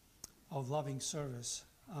 of loving service.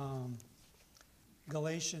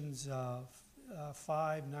 Galatians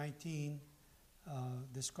 5:19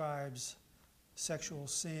 describes sexual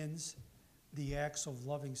sins, the acts of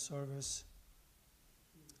loving service,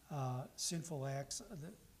 sinful acts,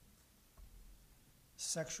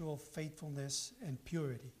 sexual faithfulness, and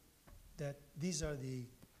purity. That these are the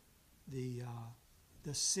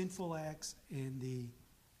sinful acts and the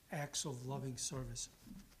acts of loving service.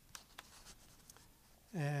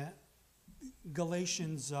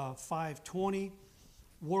 Galatians 5:20,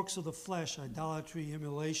 works of the flesh, idolatry,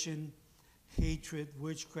 emulation, hatred,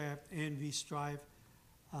 witchcraft, envy, strife,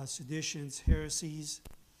 seditions, heresies.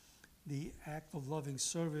 The act of loving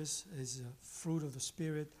service is a fruit of the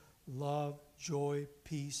Spirit: love, joy,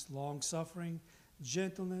 peace, long-suffering,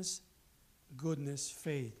 gentleness, goodness,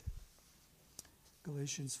 faith.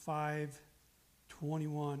 Galatians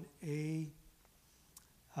 5:21a,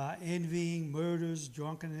 envying, murders,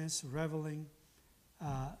 drunkenness, reveling,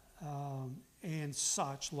 and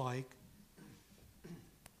such like,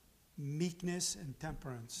 meekness and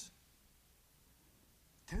temperance.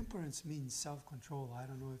 Temperance means self-control. I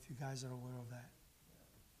don't know if you guys are aware of that.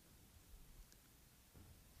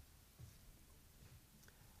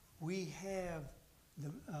 We have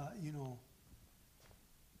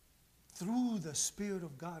through the Spirit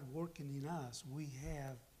of God working in us, we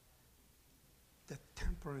have the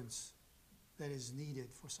temperance that is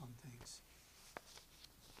needed for some things.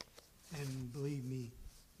 And believe me,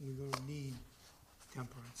 we're going to need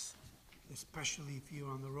temperance, especially if you're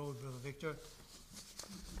on the road, Brother Victor.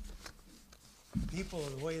 People,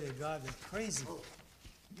 the way they drive, they're crazy.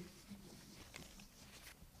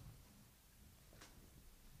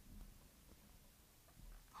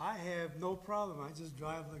 I have no problem. I just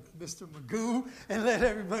drive like Mr. Magoo and let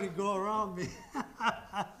everybody go around me.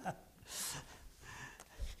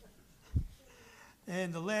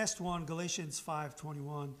 And the last one, Galatians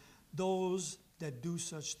 5:21, those that do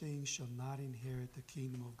such things shall not inherit the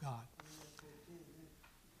kingdom of God.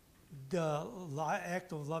 The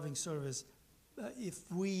act of loving service, if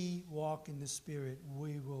we walk in the Spirit,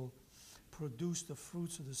 we will produce the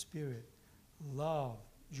fruits of the Spirit: love,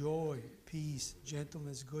 joy, peace,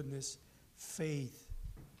 gentleness, goodness, faith.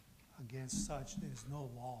 Against such there is no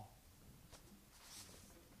law.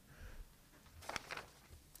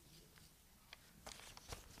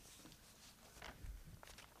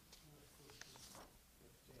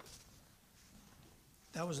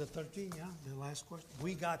 That was the 13, yeah? The last question.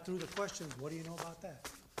 We got through the questions. What do you know about that?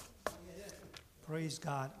 Praise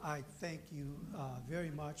God. I thank you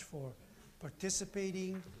very much for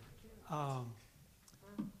participating.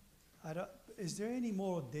 Is there any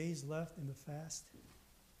more days left in the fast?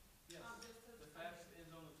 Yes. The fast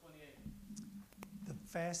is on the 28th. The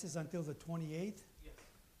fast is until the 28th? Yes.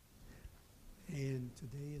 And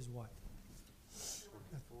today is what?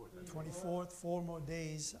 24th, 4 more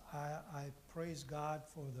days. I praise God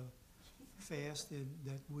for the fast and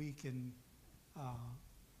that we can,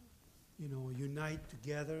 unite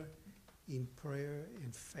together in prayer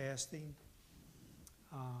and fasting.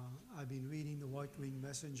 I've been reading the White Winged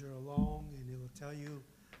Messenger along, and it will tell you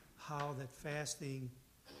how that fasting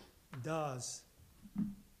does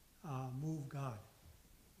move God.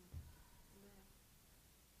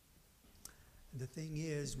 The thing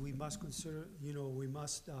is, we must consider, we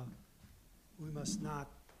must not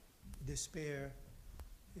despair.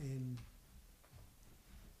 And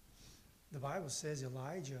the Bible says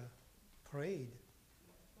Elijah prayed,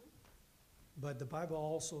 but the Bible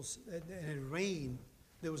also said, and it rained.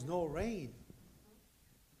 There was no rain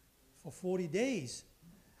for 40 days.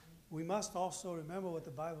 We must also remember what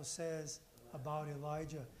the Bible says about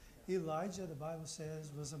Elijah. Elijah, the Bible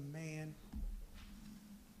says, was a man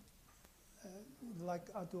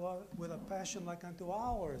with a passion like unto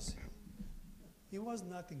ours. There was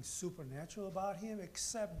nothing supernatural about him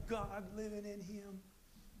except God living in him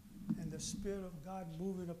and the Spirit of God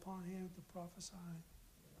moving upon him to prophesy.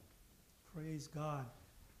 Praise God.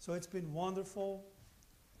 So it's been wonderful.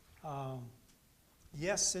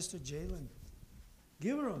 Yes, Sister Jalen.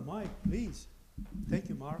 Give her a mic, please. Thank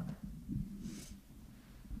you, Mark.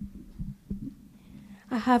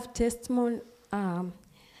 I have testimony.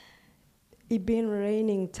 It's been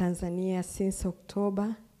raining in Tanzania since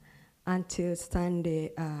October until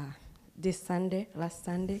Sunday, last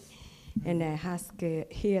Sunday. And I asked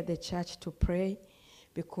here at the church to pray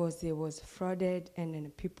because it was flooded and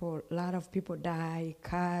then a lot of people died,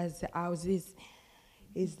 cars, houses.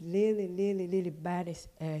 It's really bad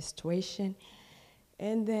situation.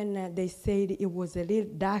 And then they said it was a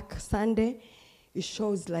little dark Sunday. It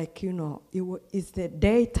shows like, it's the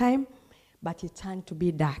daytime, but it turned to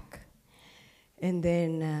be dark. And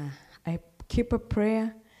then I keep a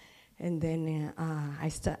prayer, and then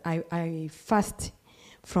I fast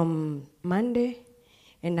from Monday,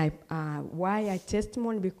 And why I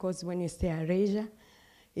testimony? Because when you say Arasia,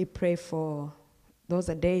 you pray for those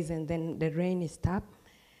days, and then the rain is stopped.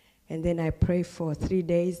 And then I pray for 3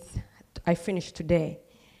 days. I finished today,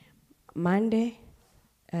 Monday,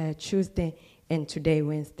 Tuesday, and today,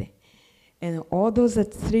 Wednesday. And all those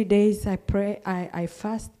 3 days I pray, I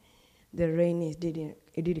fast, the rain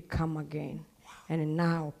didn't come again. And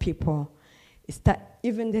now people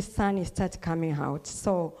even the sun starts coming out.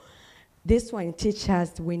 So this one teaches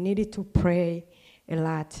us we needed to pray a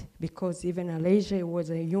lot, because even Elijah was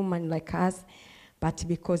a human like us, but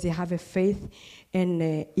because he have a faith and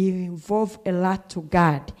he involved a lot to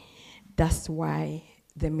God, that's why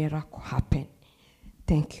the miracle happened.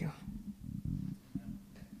 Thank you.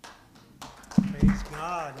 Praise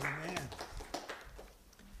God. Amen.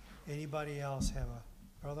 Anybody else have a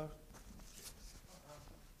brother?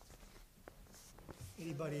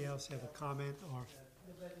 Anybody else have a comment or?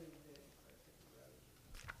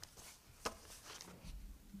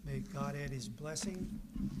 May God add his blessing.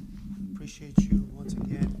 Appreciate you once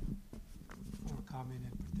again for coming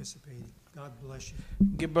and participating. God bless you.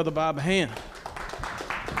 Give Brother Bob a hand.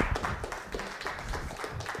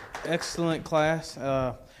 Excellent class.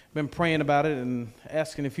 Been praying about it and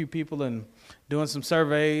asking a few people and doing some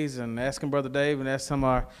surveys and asking Brother Dave and asking some of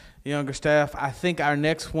our younger staff. I think our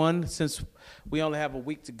next one, since we only have a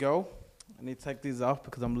week to go, I need to take these off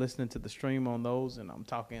because I'm listening to the stream on those and I'm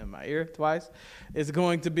talking in my ear twice. It's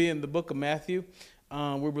going to be in the book of Matthew.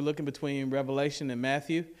 We were looking between Revelation and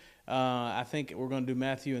Matthew. I think we're going to do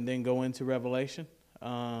Matthew and then go into Revelation.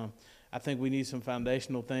 I think we need some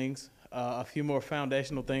foundational things, a few more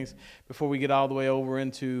foundational things before we get all the way over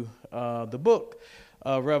into the book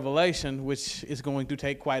of Revelation, which is going to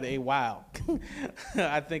take quite a while.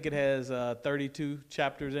 I think it has 32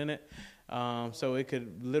 chapters in it. So it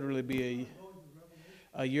could literally be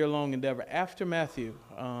a year-long endeavor. After Matthew,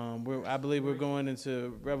 I believe we're going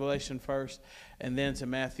into Revelation first and then to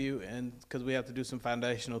Matthew, and because we have to do some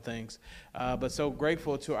foundational things. But so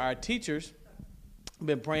grateful to our teachers.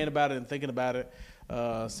 Been praying about it and thinking about it.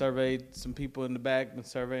 Surveyed some people in the back, been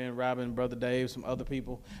surveying Robin, Brother Dave, some other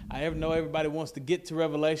people. I know everybody wants to get to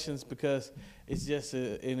Revelations because it's just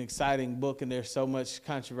an exciting book and there's so much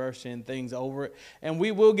controversy and things over it. And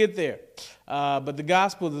we will get there. But the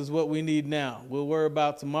gospel is what we need now. We'll worry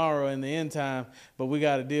about tomorrow and the end time, but we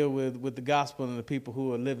got to deal with the gospel and the people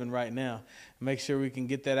who are living right now. Make sure we can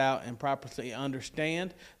get that out and properly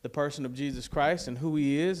understand the person of Jesus Christ and who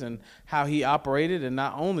he is and how he operated. And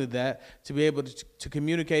not only that, to be able to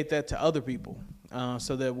communicate that to other people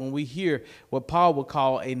so that when we hear what Paul would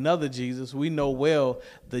call another Jesus, we know well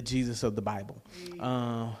the Jesus of the Bible.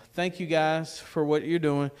 Thank you guys for what you're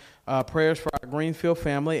doing. Prayers for our Greenfield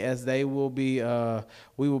family as they will be,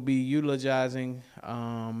 we will be eulogizing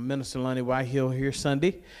Minister Lonnie Whitehill here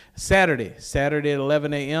Saturday at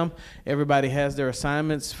 11 a.m. Everybody has their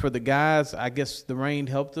assignments for the guys. I guess the rain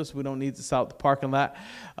helped us. We don't need to salt the parking lot,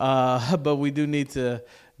 but we do need to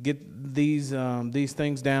get these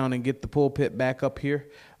things down and get the pulpit back up here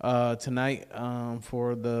tonight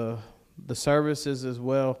for the services, as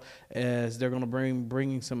well as they're going to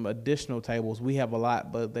bringing some additional tables. We have a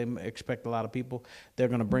lot, but they expect a lot of people. They're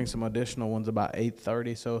going to bring some additional ones about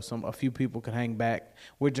 8:30, so a few people can hang back.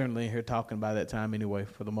 We're generally here talking by that time anyway,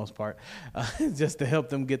 for the most part, just to help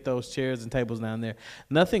them get those chairs and tables down there.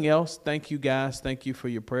 Nothing else. Thank you, guys. Thank you for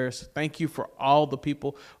your prayers. Thank you for all the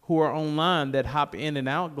people who are online that hop in and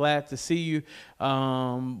out. Glad to see you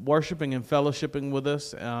worshiping and fellowshipping with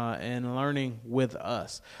us and learning with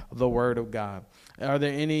us the Word of God. Are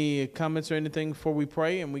there any comments or anything before we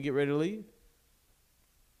pray and we get ready to leave?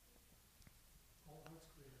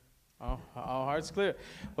 All hearts clear.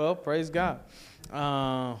 Well, praise God.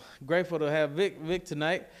 Grateful to have Vic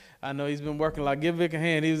tonight. I know he's been working a lot. Give Vic a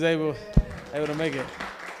hand. He was able to make it.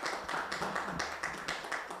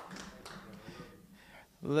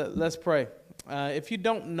 Let's pray. If you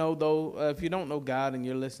don't know God and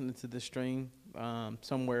you're listening to this stream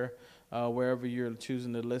somewhere, wherever you're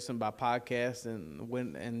choosing to listen by podcast, and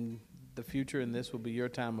when in the future, and this will be your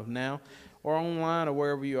time of now, or online or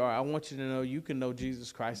wherever you are, I want you to know you can know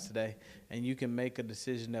Jesus Christ today, and you can make a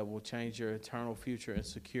decision that will change your eternal future and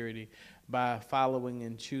security by following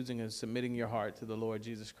and choosing and submitting your heart to the Lord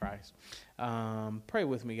Jesus Christ. Pray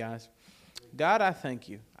with me, guys. God, I thank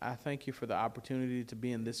you. I thank you for the opportunity to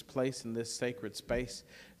be in this place, in this sacred space,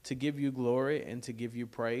 to give you glory and to give you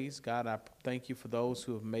praise. God, I thank you for those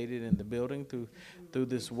who have made it in the building through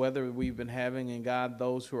this weather we've been having, and God,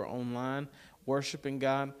 those who are online worshiping,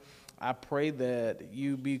 God. I pray that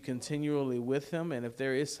you be continually with them. And if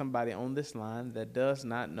there is somebody on this line that does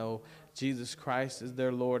not know Jesus Christ as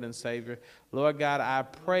their Lord and Savior, Lord God, I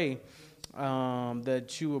pray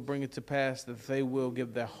that you will bring it to pass that they will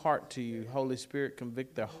give their heart to you. Holy Spirit,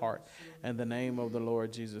 convict their heart in the name of the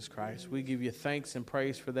Lord Jesus Christ. We give you thanks and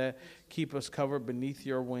praise for that. Keep us covered beneath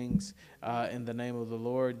your wings. In the name of the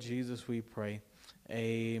Lord Jesus, we pray.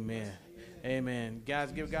 Amen. Amen.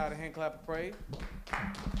 Guys, give God a hand clap of praise.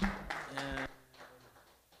 And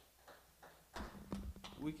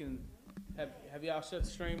we can have y'all shut the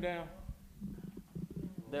stream down.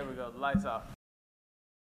 There we go. The lights off.